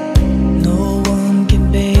 No one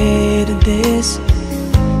can better this.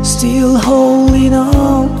 Still holding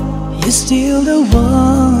on, you're still the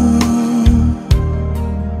one.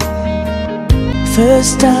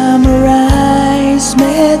 First time our eyes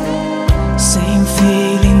met, same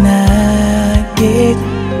feeling I get.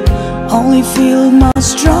 Only feel much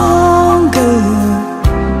stronger.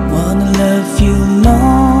 Wanna love you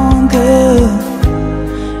longer.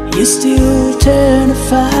 You still turn the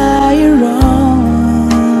fire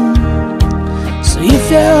on. So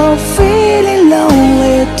if you're feeling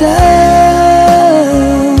lonely down,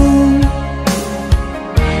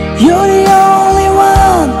 you're the only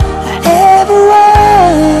one I ever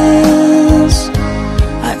was.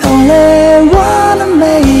 I only wanna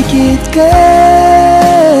make it good.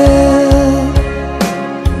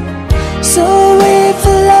 So if I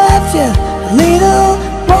love you a little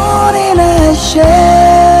more than I shall,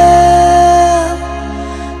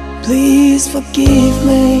 please forgive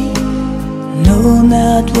me. No,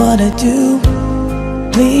 not what I do.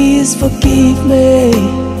 Please forgive me.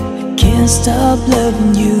 I can't stop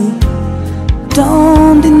loving you.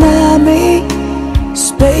 Don't deny me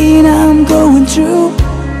this pain I'm going through.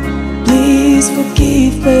 Please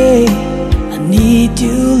forgive me. I need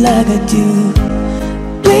you like I do.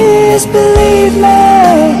 Please believe me.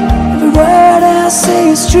 Every word I say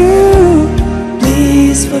is true.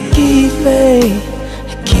 Please forgive me.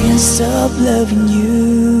 I can't stop loving you.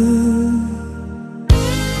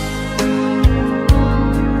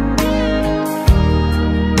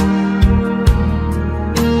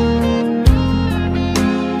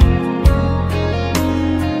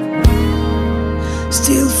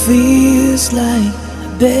 Still feels like the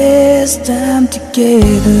best time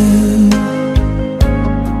together.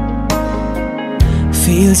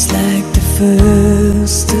 Feels like the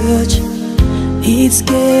first touch. It's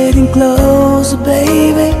getting closer,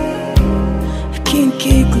 baby. I can't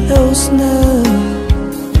get close enough.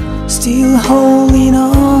 Still holding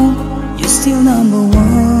on, you're still number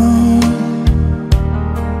one.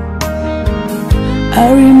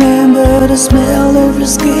 I remember the smell of your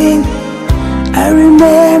skin. I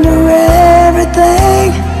remember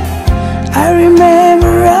everything. I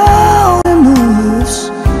remember all the moves.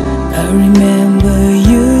 I remember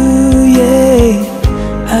you, yeah.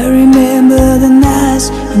 I remember the nights,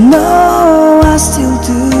 you know I still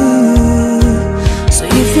do. So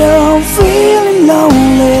if you're feeling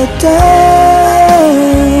lonely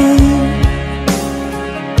down,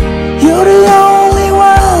 you're the only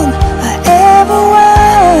one I ever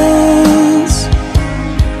was.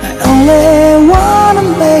 I only wanna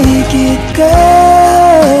make it good.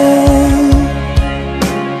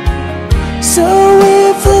 So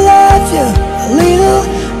if I love you a little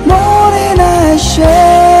more than I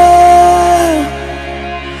shall,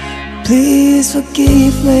 please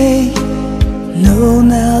forgive me. No,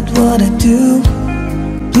 not what I do.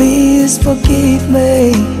 Please forgive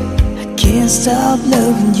me. I can't stop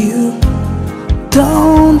loving you.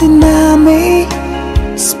 Don't deny me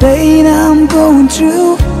this pain I'm going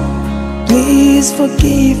through. Please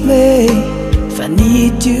forgive me if I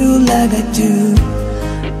need you like I do.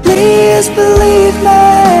 Please believe me,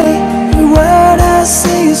 every word I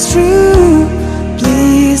say is true.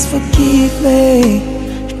 Please forgive me,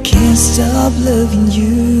 I can't stop loving you.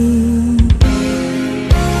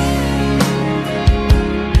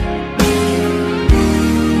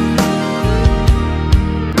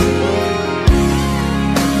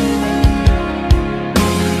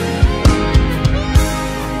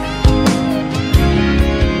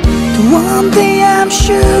 One thing I'm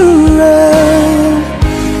sure of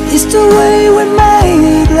is the way we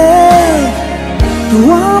made love. The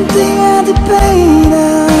one thing I debate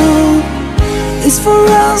on is for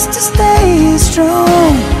us to stay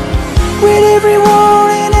strong. With every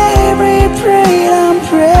word and every prayer I'm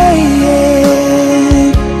praying.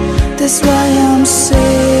 That's why I'm saying,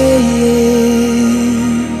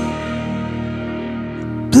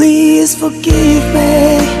 please forgive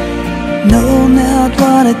me. No, not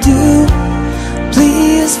what I do.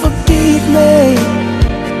 Please forgive me.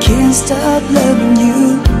 I can't stop loving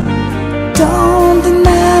you. Don't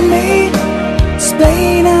deny me this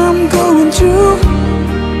pain I'm going through.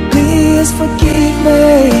 Please forgive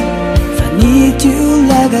me if I need you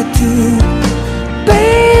like I do.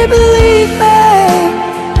 Baby, believe me,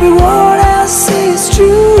 every word I say is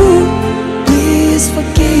true. Please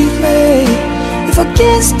forgive me if I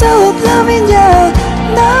can't stop loving you.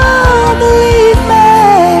 No, believe me,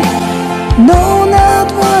 no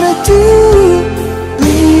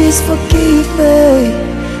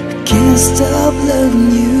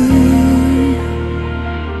loving you.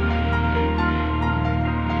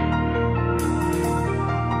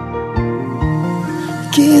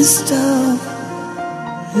 Can't stop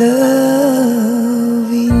loving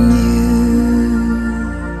you.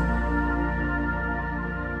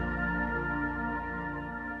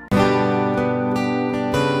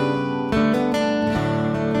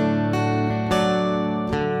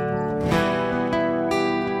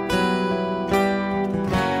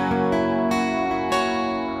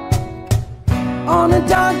 On a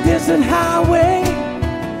dark desert highway,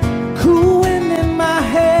 cool wind in my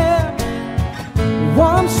hair,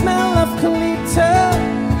 warm smell of Calita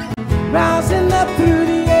rising up through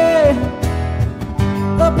the air.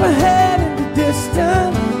 Up ahead in the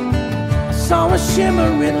distance, I saw a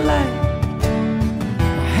shimmering light.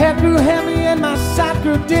 My head grew heavy and my sight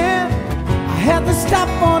grew dim. I had to stop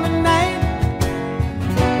for the night.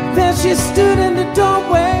 Then she stood in the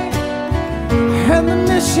doorway. I heard the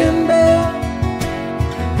mission bell.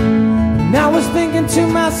 And I was thinking to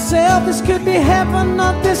myself, this could be heaven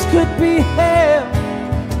or this could be hell.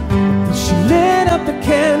 But she lit up the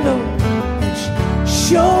candle and she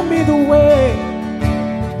showed me the way.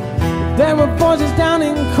 There were voices down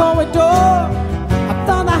in the corridor. I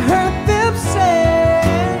thought I heard them say,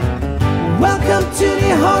 welcome to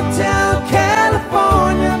the Hotel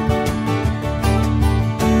California.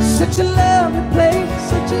 Such a lovely place,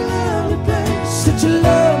 such a lovely place, such a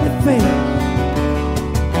lovely place.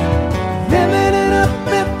 Living it up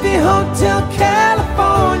at the Hotel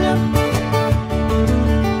California.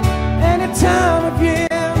 Any time of year,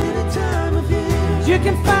 you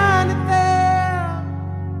can find it there.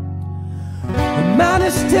 The Mount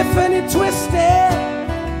is Tiffany twisted.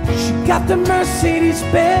 She got the Mercedes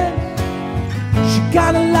Benz. She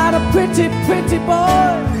got a lot of pretty, pretty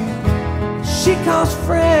boys she calls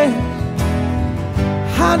friends.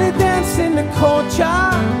 How they dance in the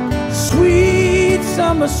courtyard, sweet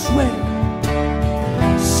summer sweat.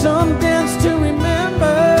 Some dance to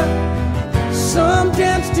remember, some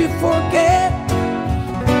dance to forget.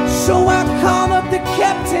 So I called up the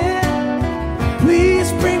captain,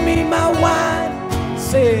 please bring me my wine.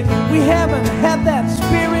 Said, we haven't had that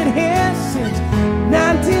spirit here since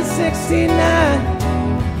 1969.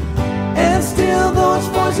 And still those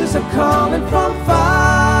voices are calling from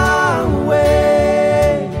far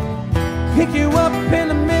away. Pick you up in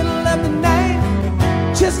the middle of the night,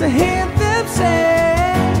 just to hear them say,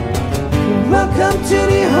 welcome to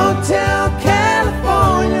the Hotel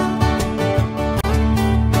California.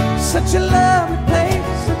 Such a lovely place,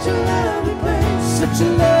 such a lovely place, such a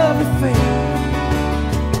lovely place.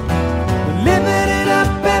 We're living it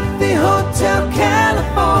up at the Hotel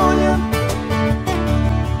California.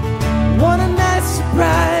 What a nice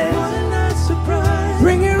surprise, what a nice surprise.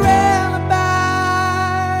 Bring your alibi.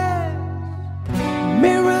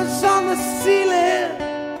 Mirrors on the ceiling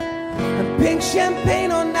and pink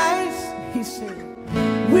champagne on ice. He said,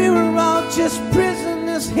 we were all just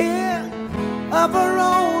prisoners here of our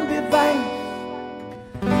own device.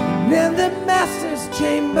 And in the master's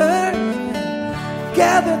chamber,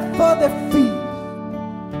 gathered for their feet,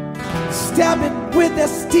 stab it with their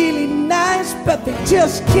steely knives, but they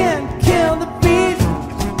just can't kill the beast.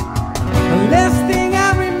 The last thing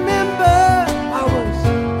I remember, I was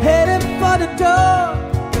headed for the door.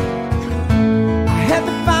 I had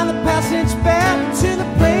to find the passage back to the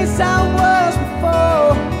place I was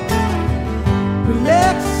before.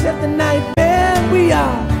 Relax at the nightmare, we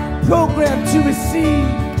are programmed to receive.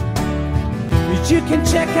 You can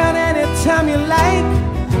check out anytime you like,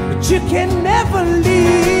 but you can never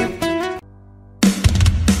leave.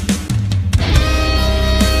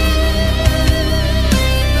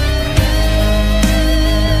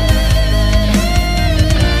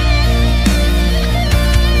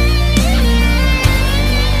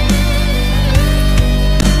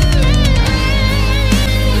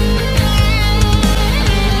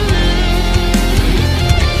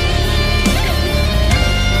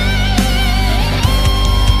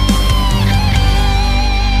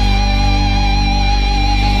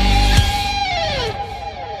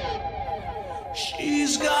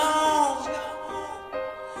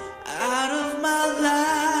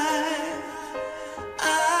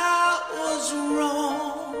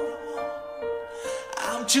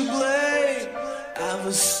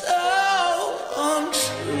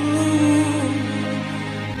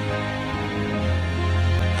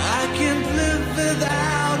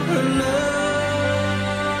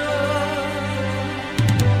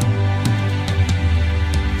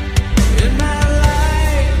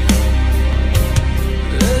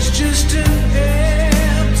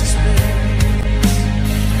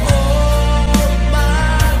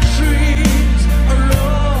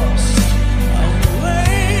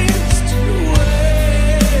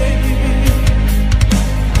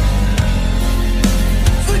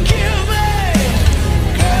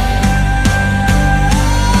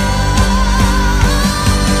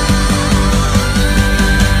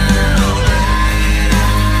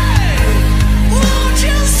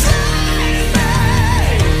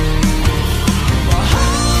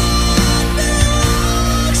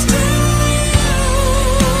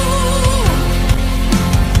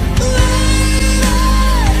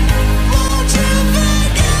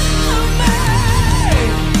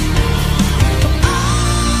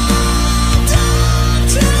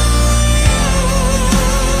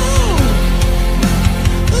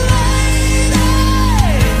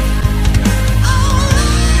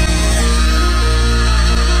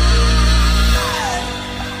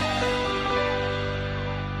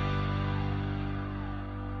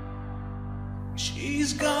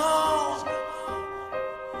 she's gone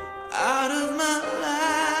out of my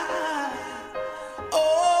life.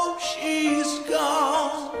 Oh, she's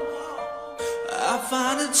gone. I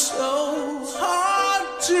find it so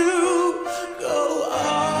hard to go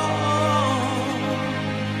on.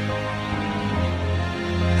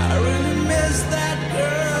 I really miss that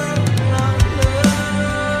girl I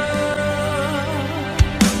love.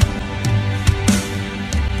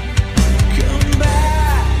 Come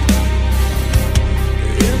back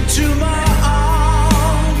into my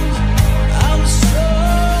arms. I'm so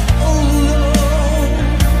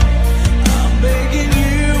alone. I'm begging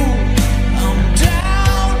you. I'm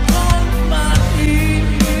down on my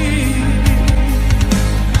knees.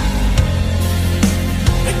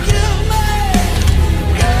 Give me,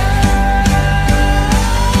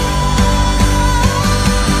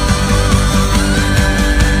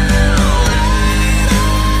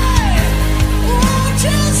 won't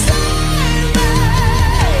you save me?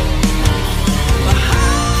 My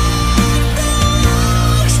heart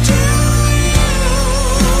belongs to you.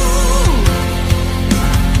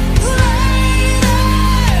 Lady,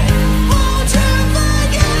 won't you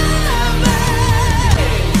forgive me?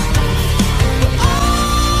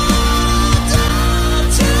 All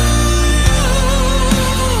down to you.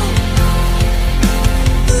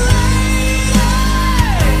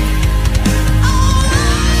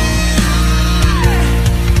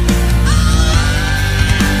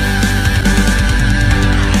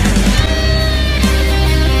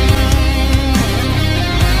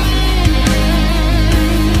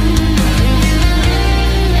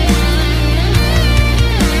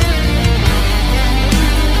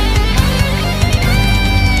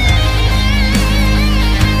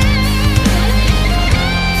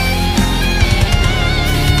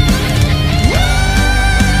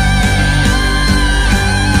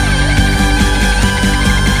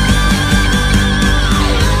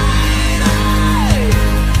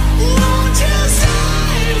 Won't you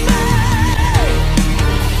save me?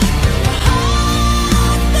 My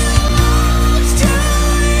heart belongs to you.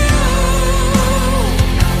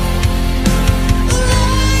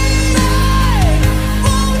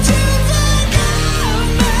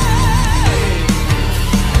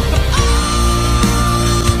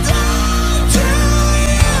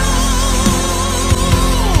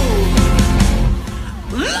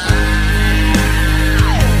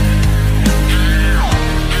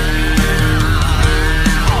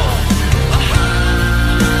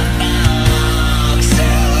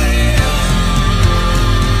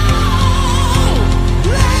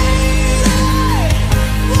 Lady,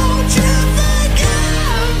 won't you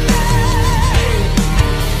forgive me?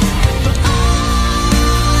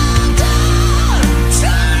 All down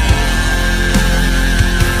to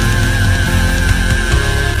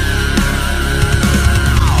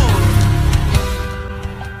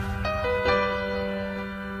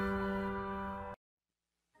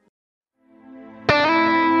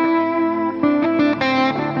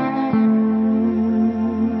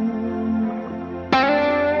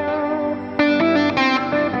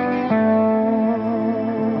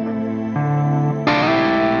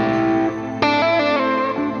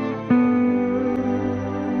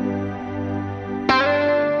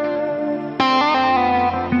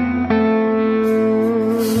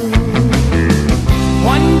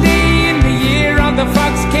One day in the year of the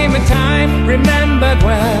fox came a time remembered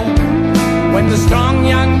well, when the strong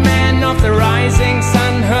young man of the rising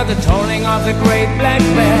sun heard the tolling of the great black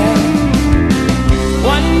bell.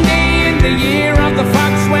 One day in the year of the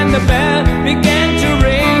fox, when the bell began to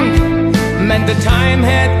ring, meant the time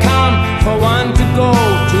had come for one to go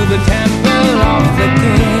to the temple of the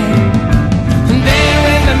king. And there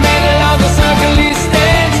in the middle of the circle he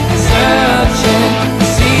stands, searching,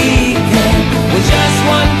 seeking, with just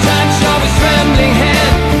one touch of his trembling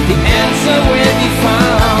hand, the answer will be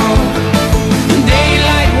found.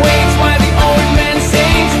 Daylight waits while the old man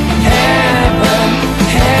sings, heaven,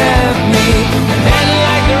 help me. And then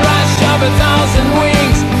like the rush of 1,000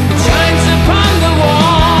 wings, it shines upon the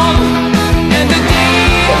wall, and the day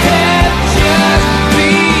had just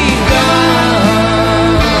begun.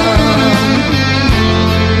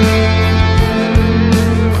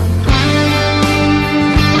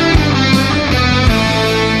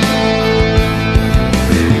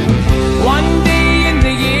 One day in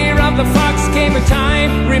the year of the fox came a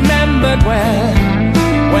time remembered well,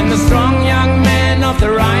 when the strong young man of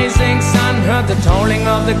the rising sun heard the tolling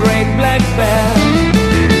of the great black bell.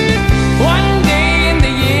 One day in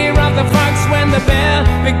the year of the fox, when the bell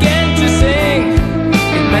began to sing,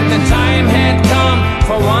 it meant the time had come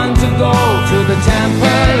for one to go to the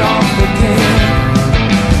temple of the king.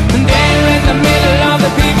 And there in the middle of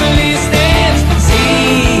the people he stands,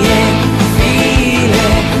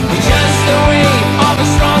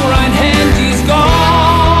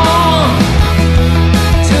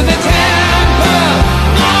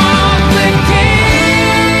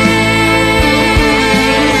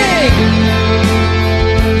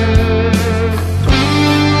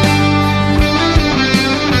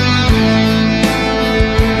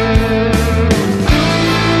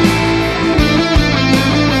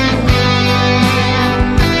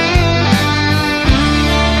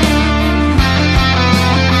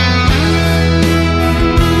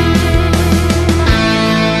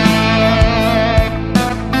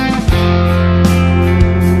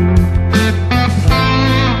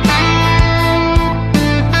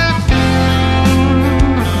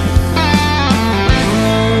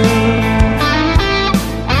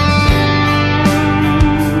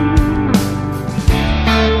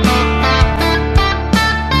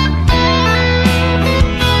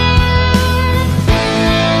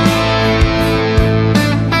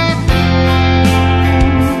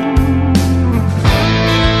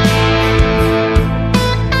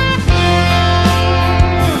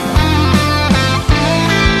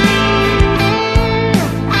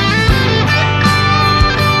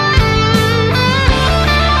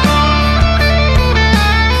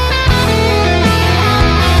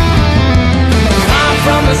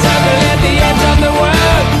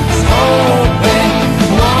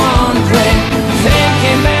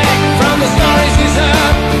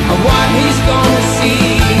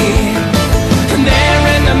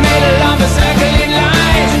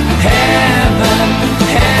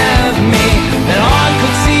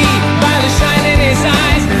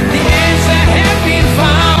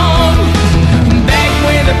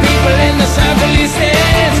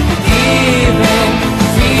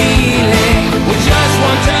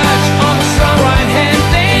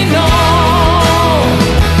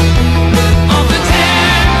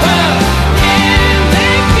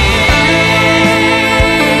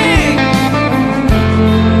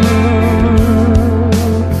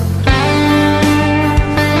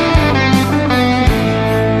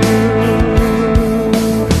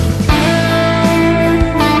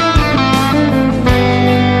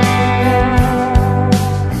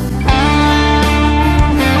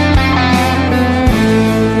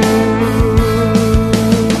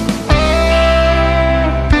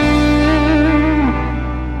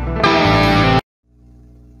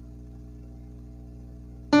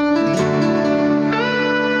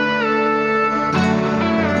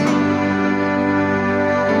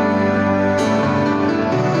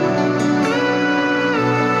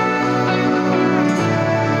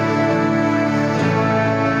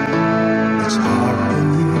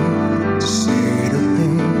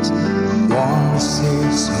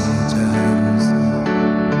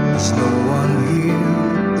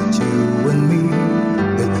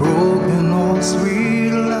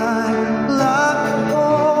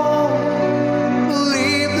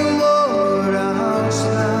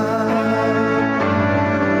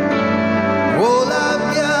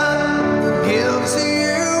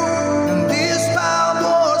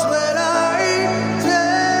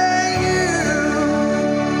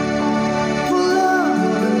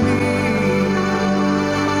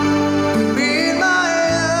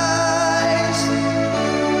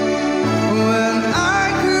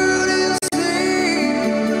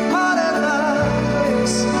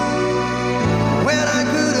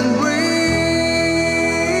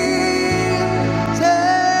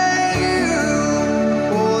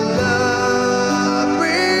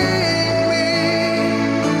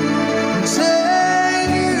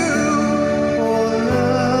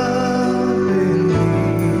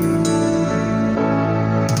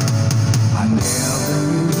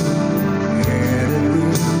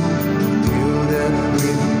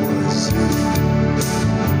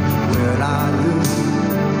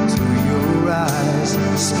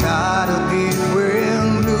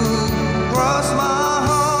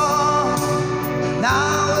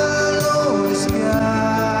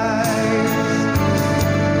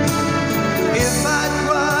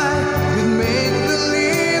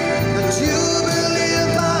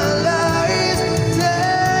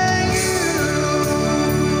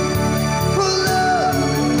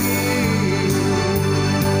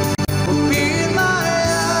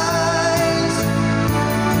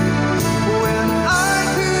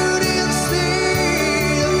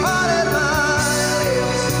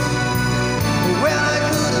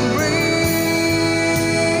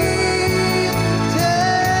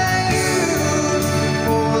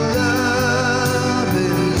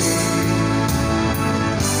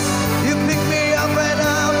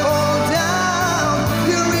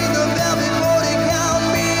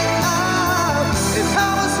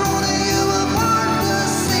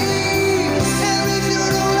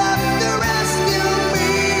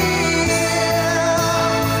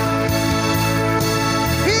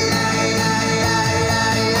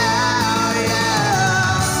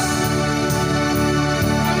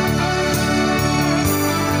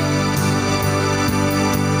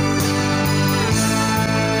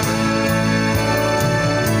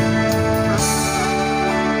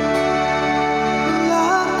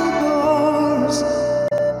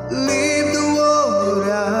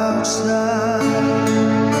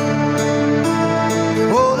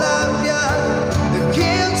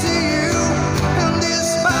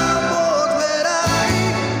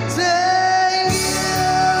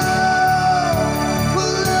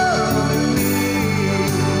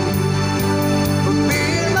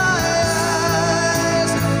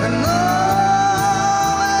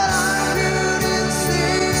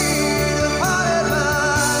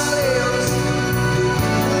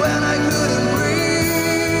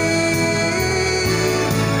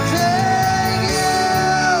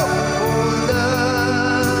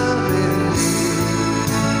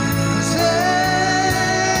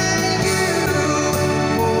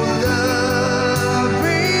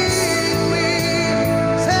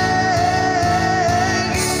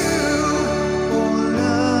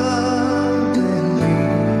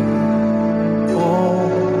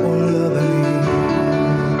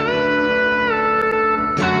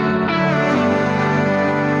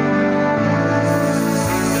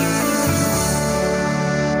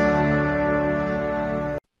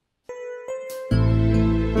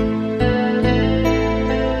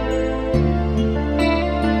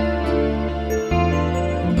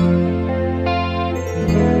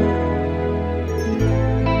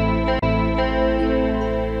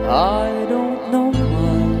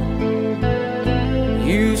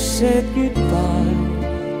 said goodbye.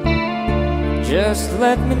 Just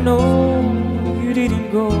let me know you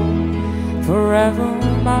didn't go forever,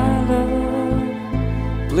 my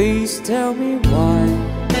love. Please tell me why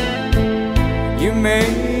you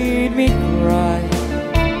made me cry.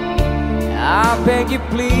 I beg you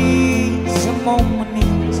please, I'm on my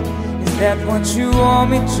knees. Is that what you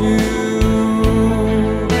want me to?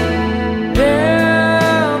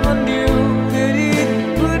 Never knew that it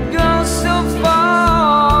could go so far.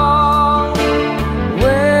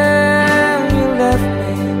 When you left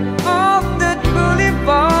me on that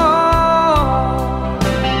boulevard,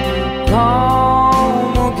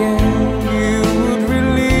 come again, you would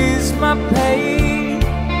release my pain.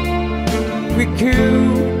 We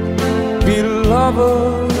could be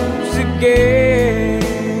lovers again.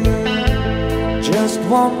 Just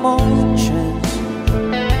one more chance,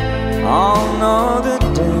 another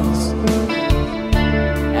dance,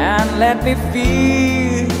 and let me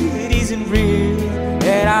feel it isn't real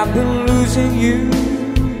that I've been losing you.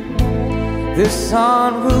 The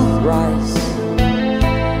sun will rise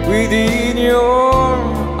within your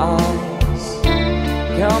eyes.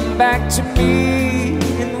 Come back to me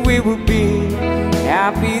and we will be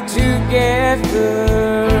happy together.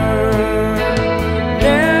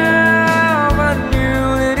 Never knew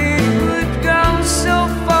that it would go so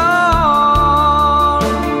far.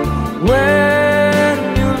 When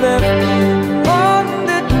you left me on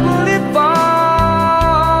that boulevard,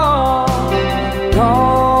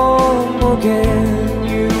 come again,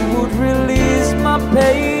 you would release my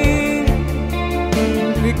pain.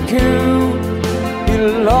 We could be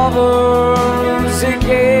lovers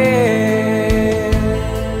again.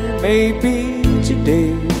 Maybe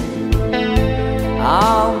today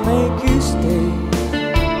I'll make you stay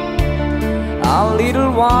a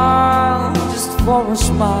little while, just for a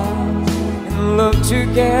smile and look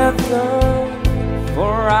together.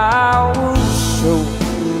 For I will show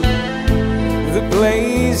you the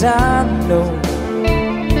place I know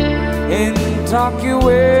in Tokyo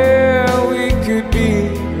where we could be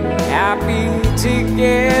happy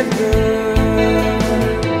together.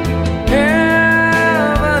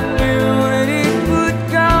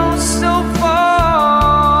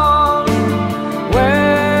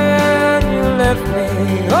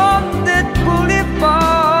 On that boulevard,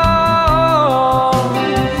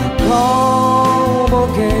 come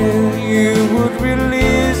again, you would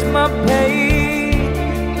release my pain.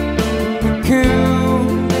 We could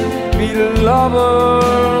be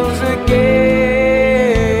lovers again.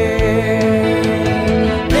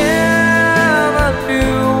 Never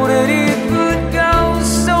knew that it could go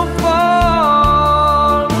so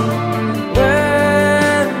far.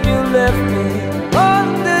 When you left me on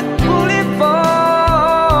that boulevard,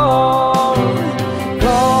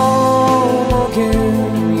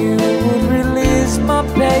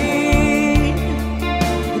 pain,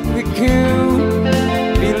 we could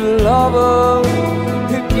be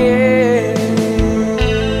lovers again.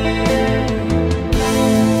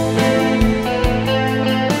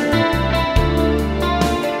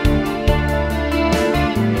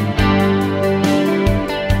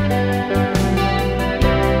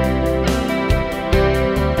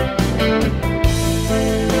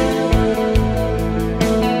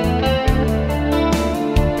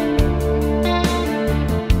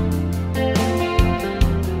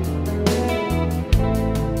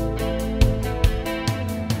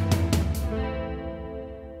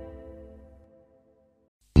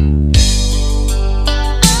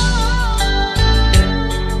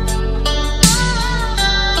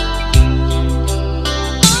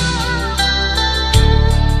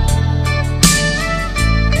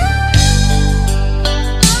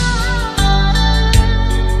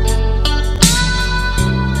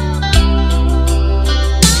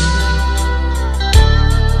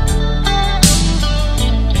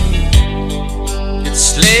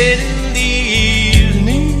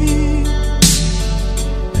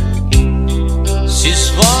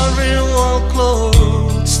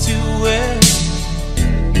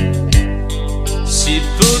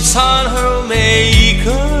 On her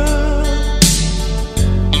makeup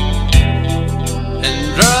and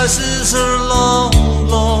dresses her long,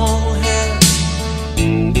 long hair,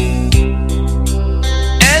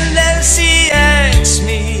 and then she asks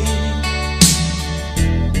me,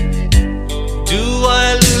 do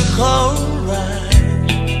I look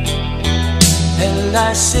alright? And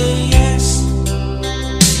I say yes,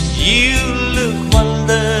 you look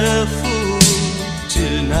wonderful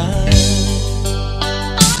tonight.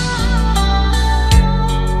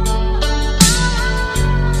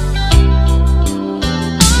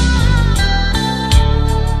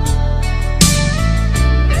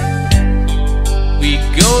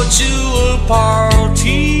 to a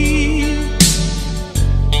party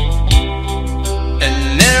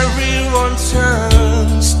and everyone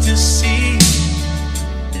turns to see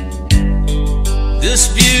this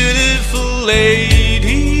beautiful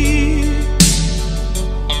lady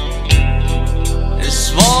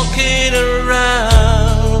is walking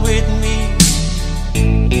around with me.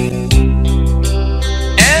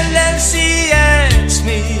 And then she asks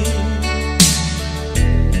me,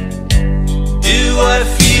 do I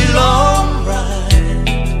feel alright?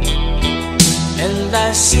 And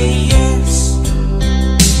I say yes,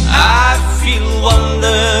 I feel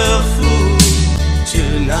wonderful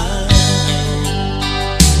tonight.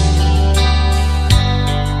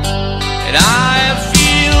 And I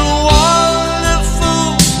feel wonderful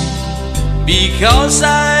because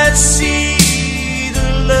I see the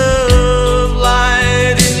love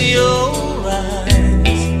light in your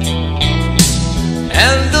eyes,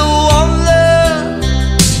 and the wonder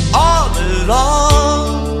all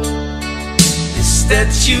along is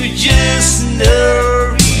that you just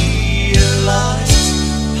never realize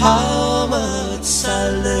how much I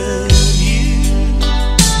love you.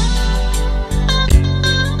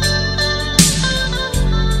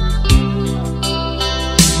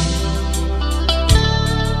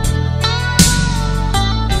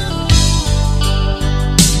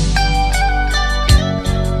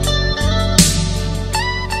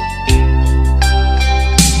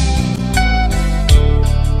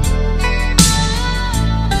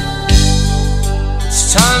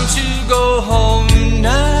 It's time to go home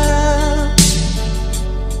now,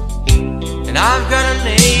 and I've got an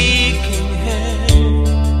aching head.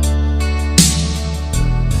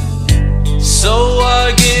 So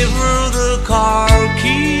I give her the car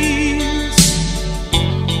keys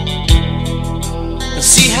and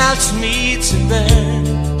she helps me to bed.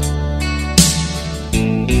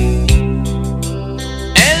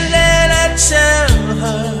 And then I tell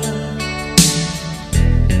her,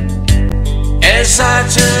 as I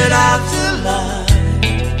turn out the light,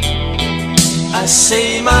 I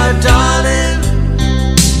say, my darling,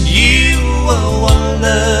 you are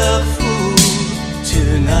wonderful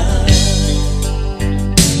tonight.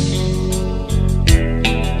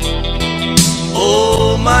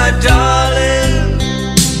 Oh, my darling,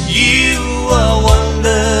 you are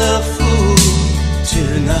wonderful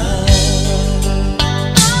tonight.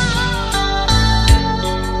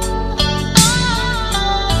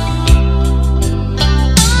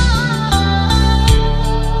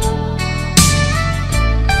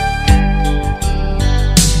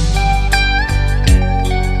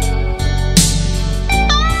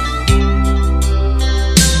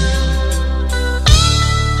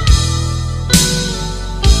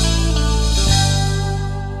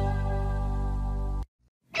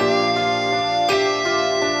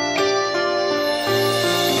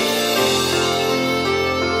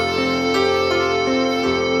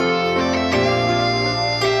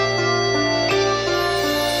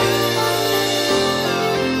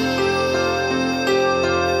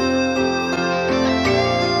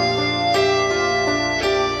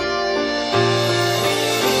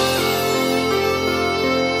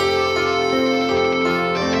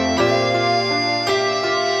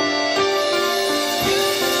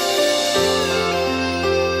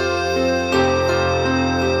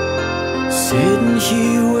 Sitting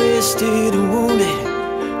here wasted and wounded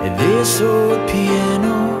at this old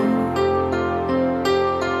piano,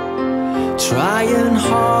 trying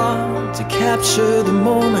hard to capture the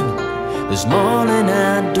moment. This morning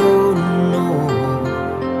I don't know,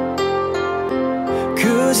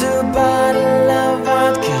 'cause a bottle of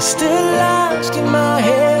vodka still lodged in my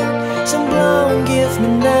head. Some blonde gives me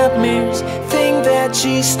nightmares, think that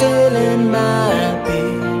she's still in my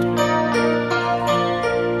bed.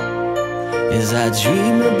 As I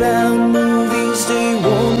dream about movies they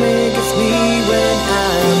won't make of me when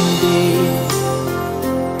I'm dead.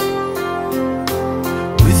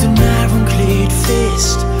 With an ironclad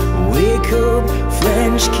fist, wake up,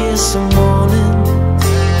 French kiss some morning.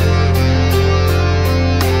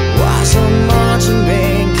 While some marching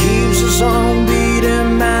band keeps us on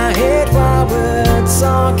beating my head while we're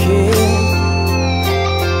talking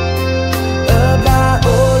about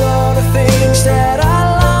all of the things that I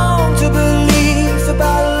long to believe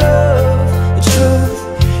about love, the truth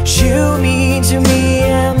you mean to me,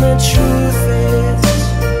 and the truth is,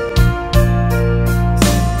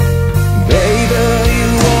 baby, you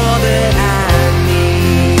are that I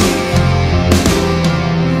need.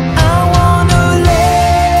 I wanna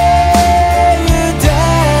lay you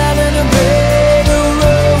down in a bed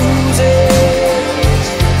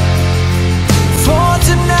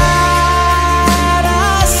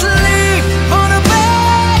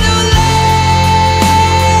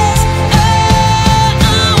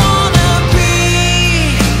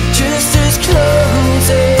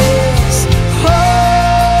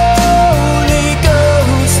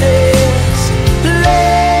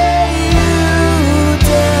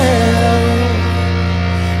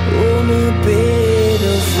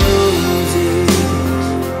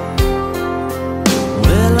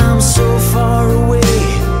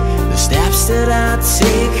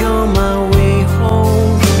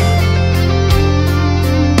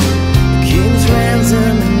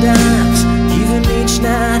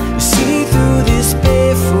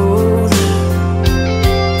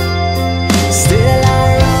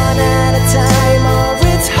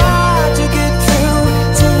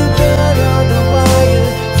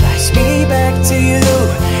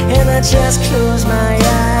just close my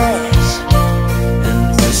eyes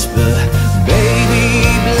and whisper, baby,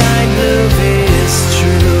 blind love is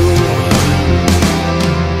true.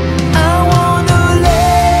 I wanna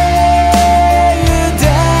lay you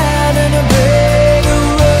down in a bed of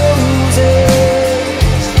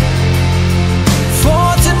roses. For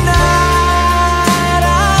tonight I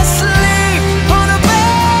sleep on a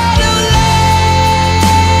bed of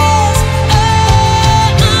lace.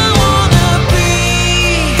 I wanna be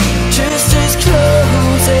just as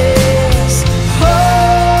close as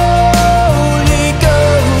Holy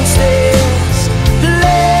Ghost is.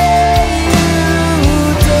 Lay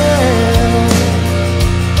you down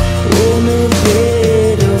on a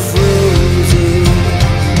bed of roses.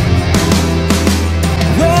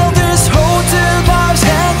 Well, this hotel bar's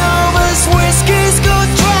hangovers, whiskey's go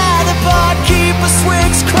dry. The barkeeper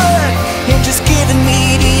swigs crud and just giving me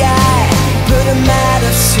the eye. Put him out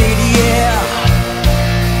of city, yeah.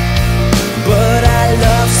 But I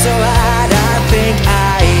love so hard, I think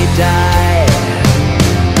I die.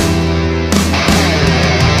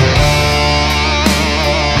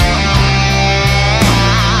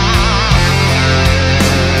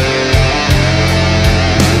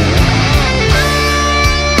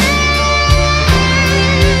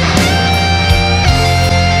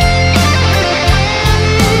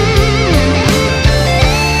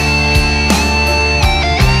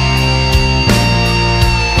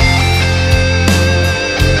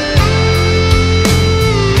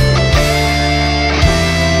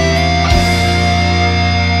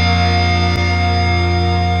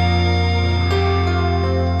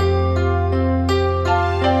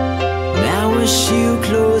 Now as you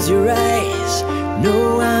close your eyes,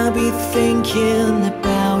 know I'll be thinking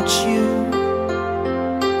about you.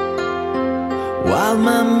 While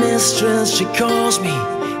my mistress, she calls me,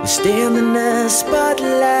 you stand in the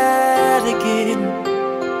spotlight again.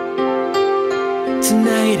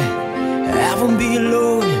 Tonight, I won't be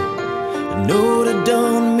alone. I know that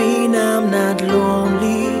don't mean I'm not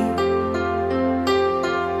lonely.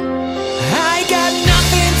 I got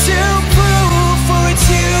nothing to prove, for it's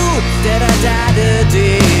you that I died to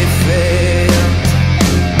defend.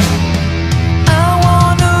 I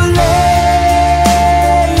wanna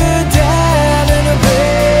lay you down in a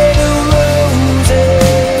bed of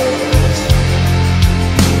roses.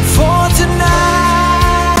 For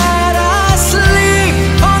tonight I sleep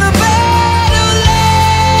on a bed of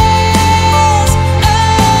lace.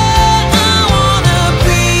 I wanna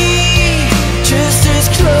be just as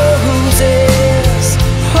close as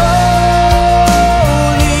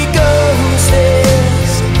Holy Ghost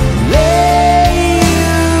is. Lay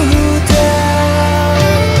you down.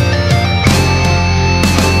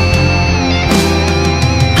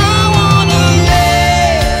 I wanna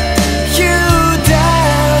lay you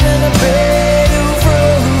down in a bed of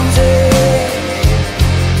roses.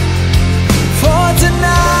 For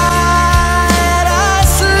tonight I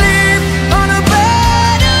sleep on a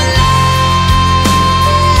bed of lace.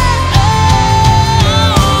 I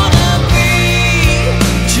wanna be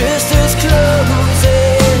just as close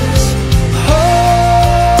as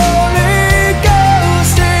Holy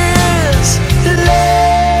Ghost is.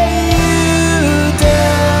 Lay you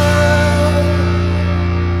down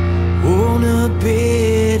on a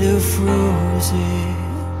bed of roses.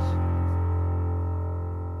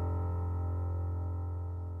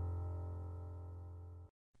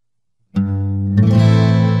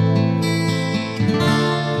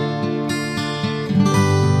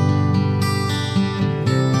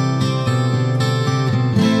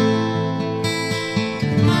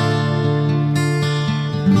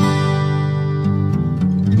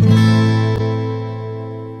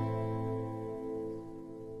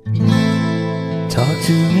 Talk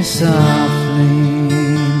to me softly,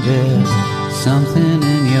 there's something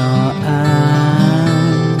in your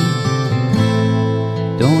eyes.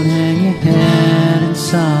 Don't hang your head in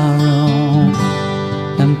sorrow,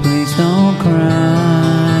 and please don't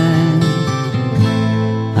cry.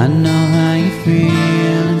 I know how you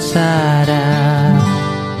feel inside out,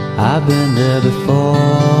 I've been there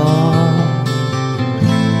before.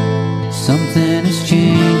 Something is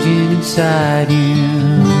changing inside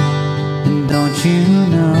you, and don't you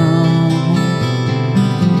know?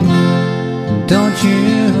 Don't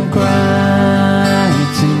you cry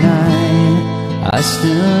tonight, I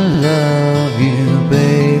still love you,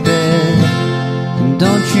 baby.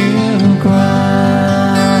 Don't you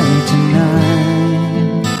cry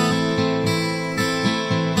tonight.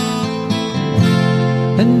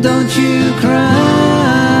 And don't you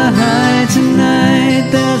cry tonight,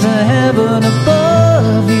 there's a heaven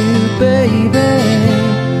above you, baby.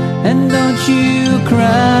 And don't you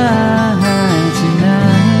cry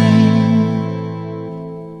tonight.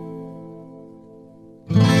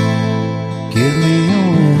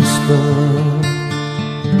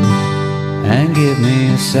 and give me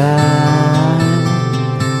a sign.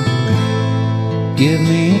 Give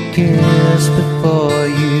me a kiss before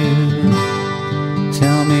you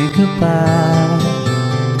tell me goodbye.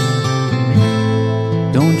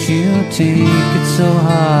 Don't you take it so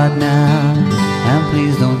hard now, and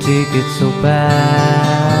please don't take it so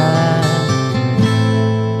bad.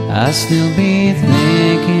 I'll still be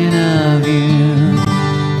thinking of you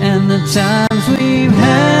and the times we've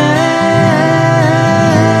had,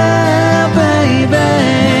 baby.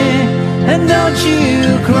 And don't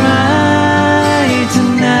you cry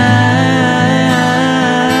tonight.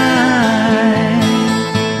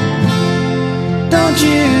 Don't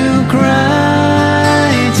you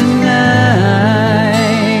cry tonight.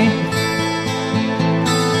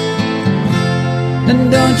 And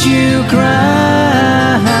don't you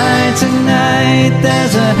cry tonight.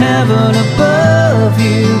 There's a heaven above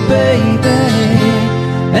you, baby.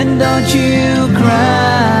 And don't you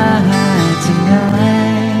cry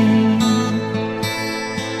tonight.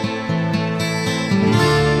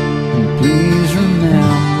 Please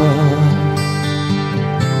remember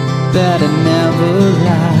that I never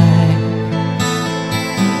lied.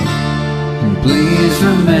 Please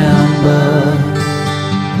remember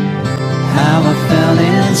how I felt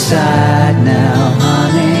inside. Now,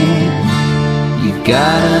 honey, you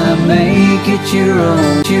gotta make it your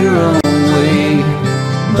own way.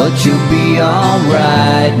 But you'll be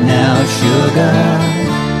alright now, sugar.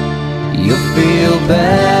 You'll feel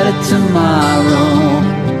better tomorrow.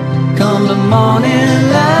 Come the morning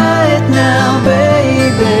light now,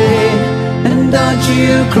 baby. And don't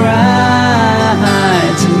you cry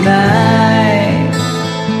tonight.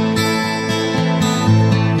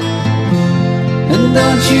 And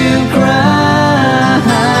don't you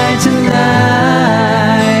cry tonight.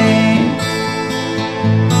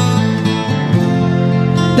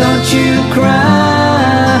 Don't you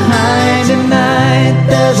cry tonight.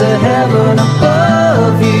 There's a heaven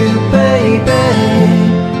above you, baby.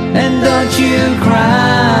 And don't you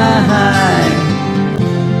cry.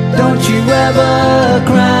 Don't you ever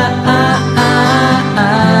cry.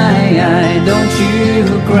 Don't you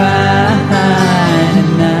cry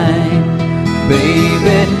tonight.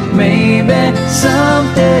 Baby, maybe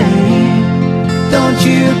someday. Don't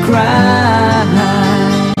you cry.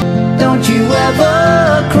 Don't you ever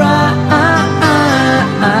cry.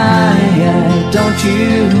 Don't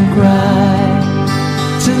you cry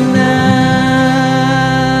tonight.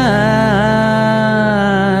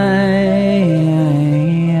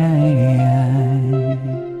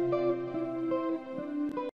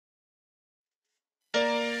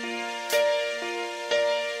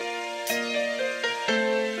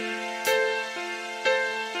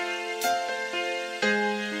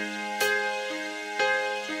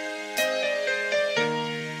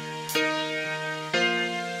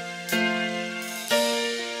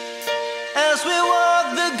 As we walk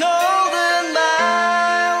the golden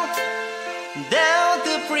mile down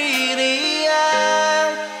the pretty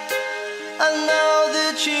aisle, I know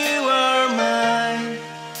that you are mine,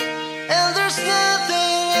 and there's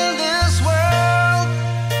nothing in this world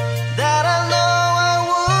that I know I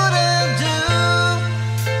wouldn't do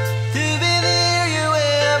to be near you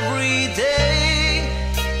every day,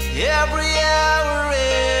 every hour,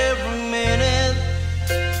 every minute.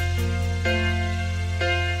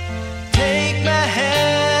 Take my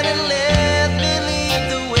hand and let me lead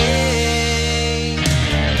the way.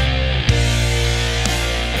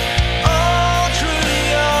 All through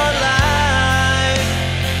your life,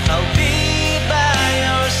 I'll be by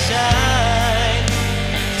your side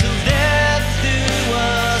till death do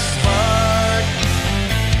us part.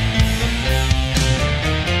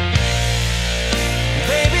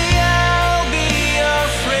 Baby, I'll be your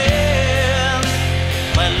friend.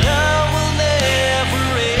 My love will never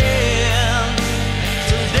end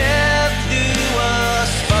till death do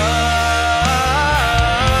us part.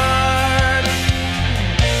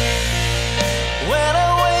 When I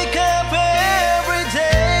wake up every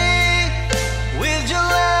day with you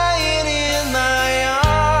lying in my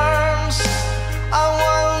arms, I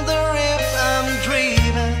wonder if I'm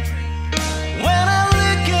dreaming. When I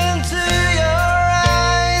look into your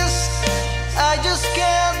eyes, I just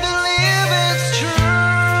can't believe it's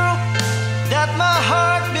true that my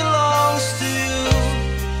heart belongs to you.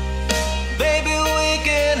 Baby, we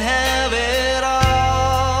can have it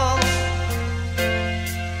all.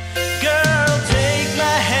 Girl, take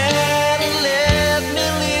my hand and let me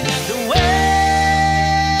lead the way.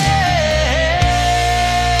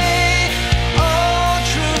 All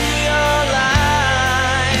through your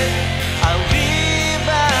life, I'll be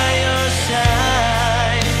by your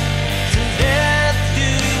side till death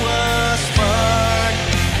do us part.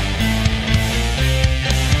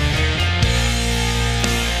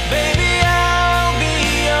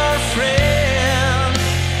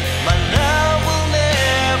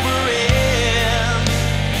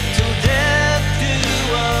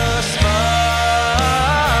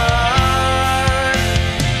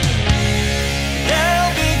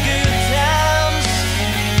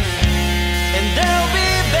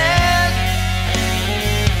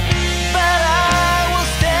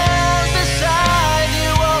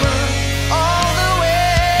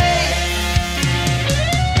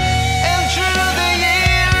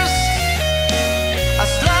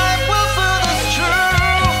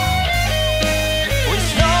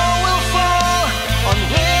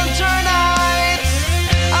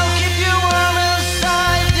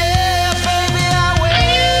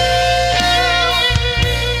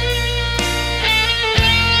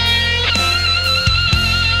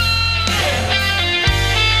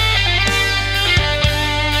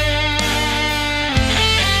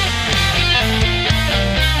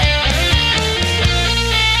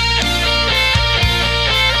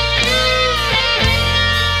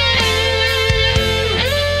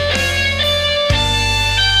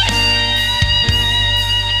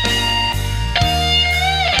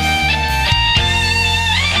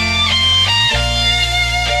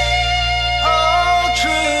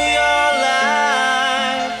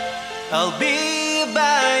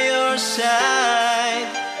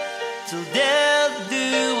 till death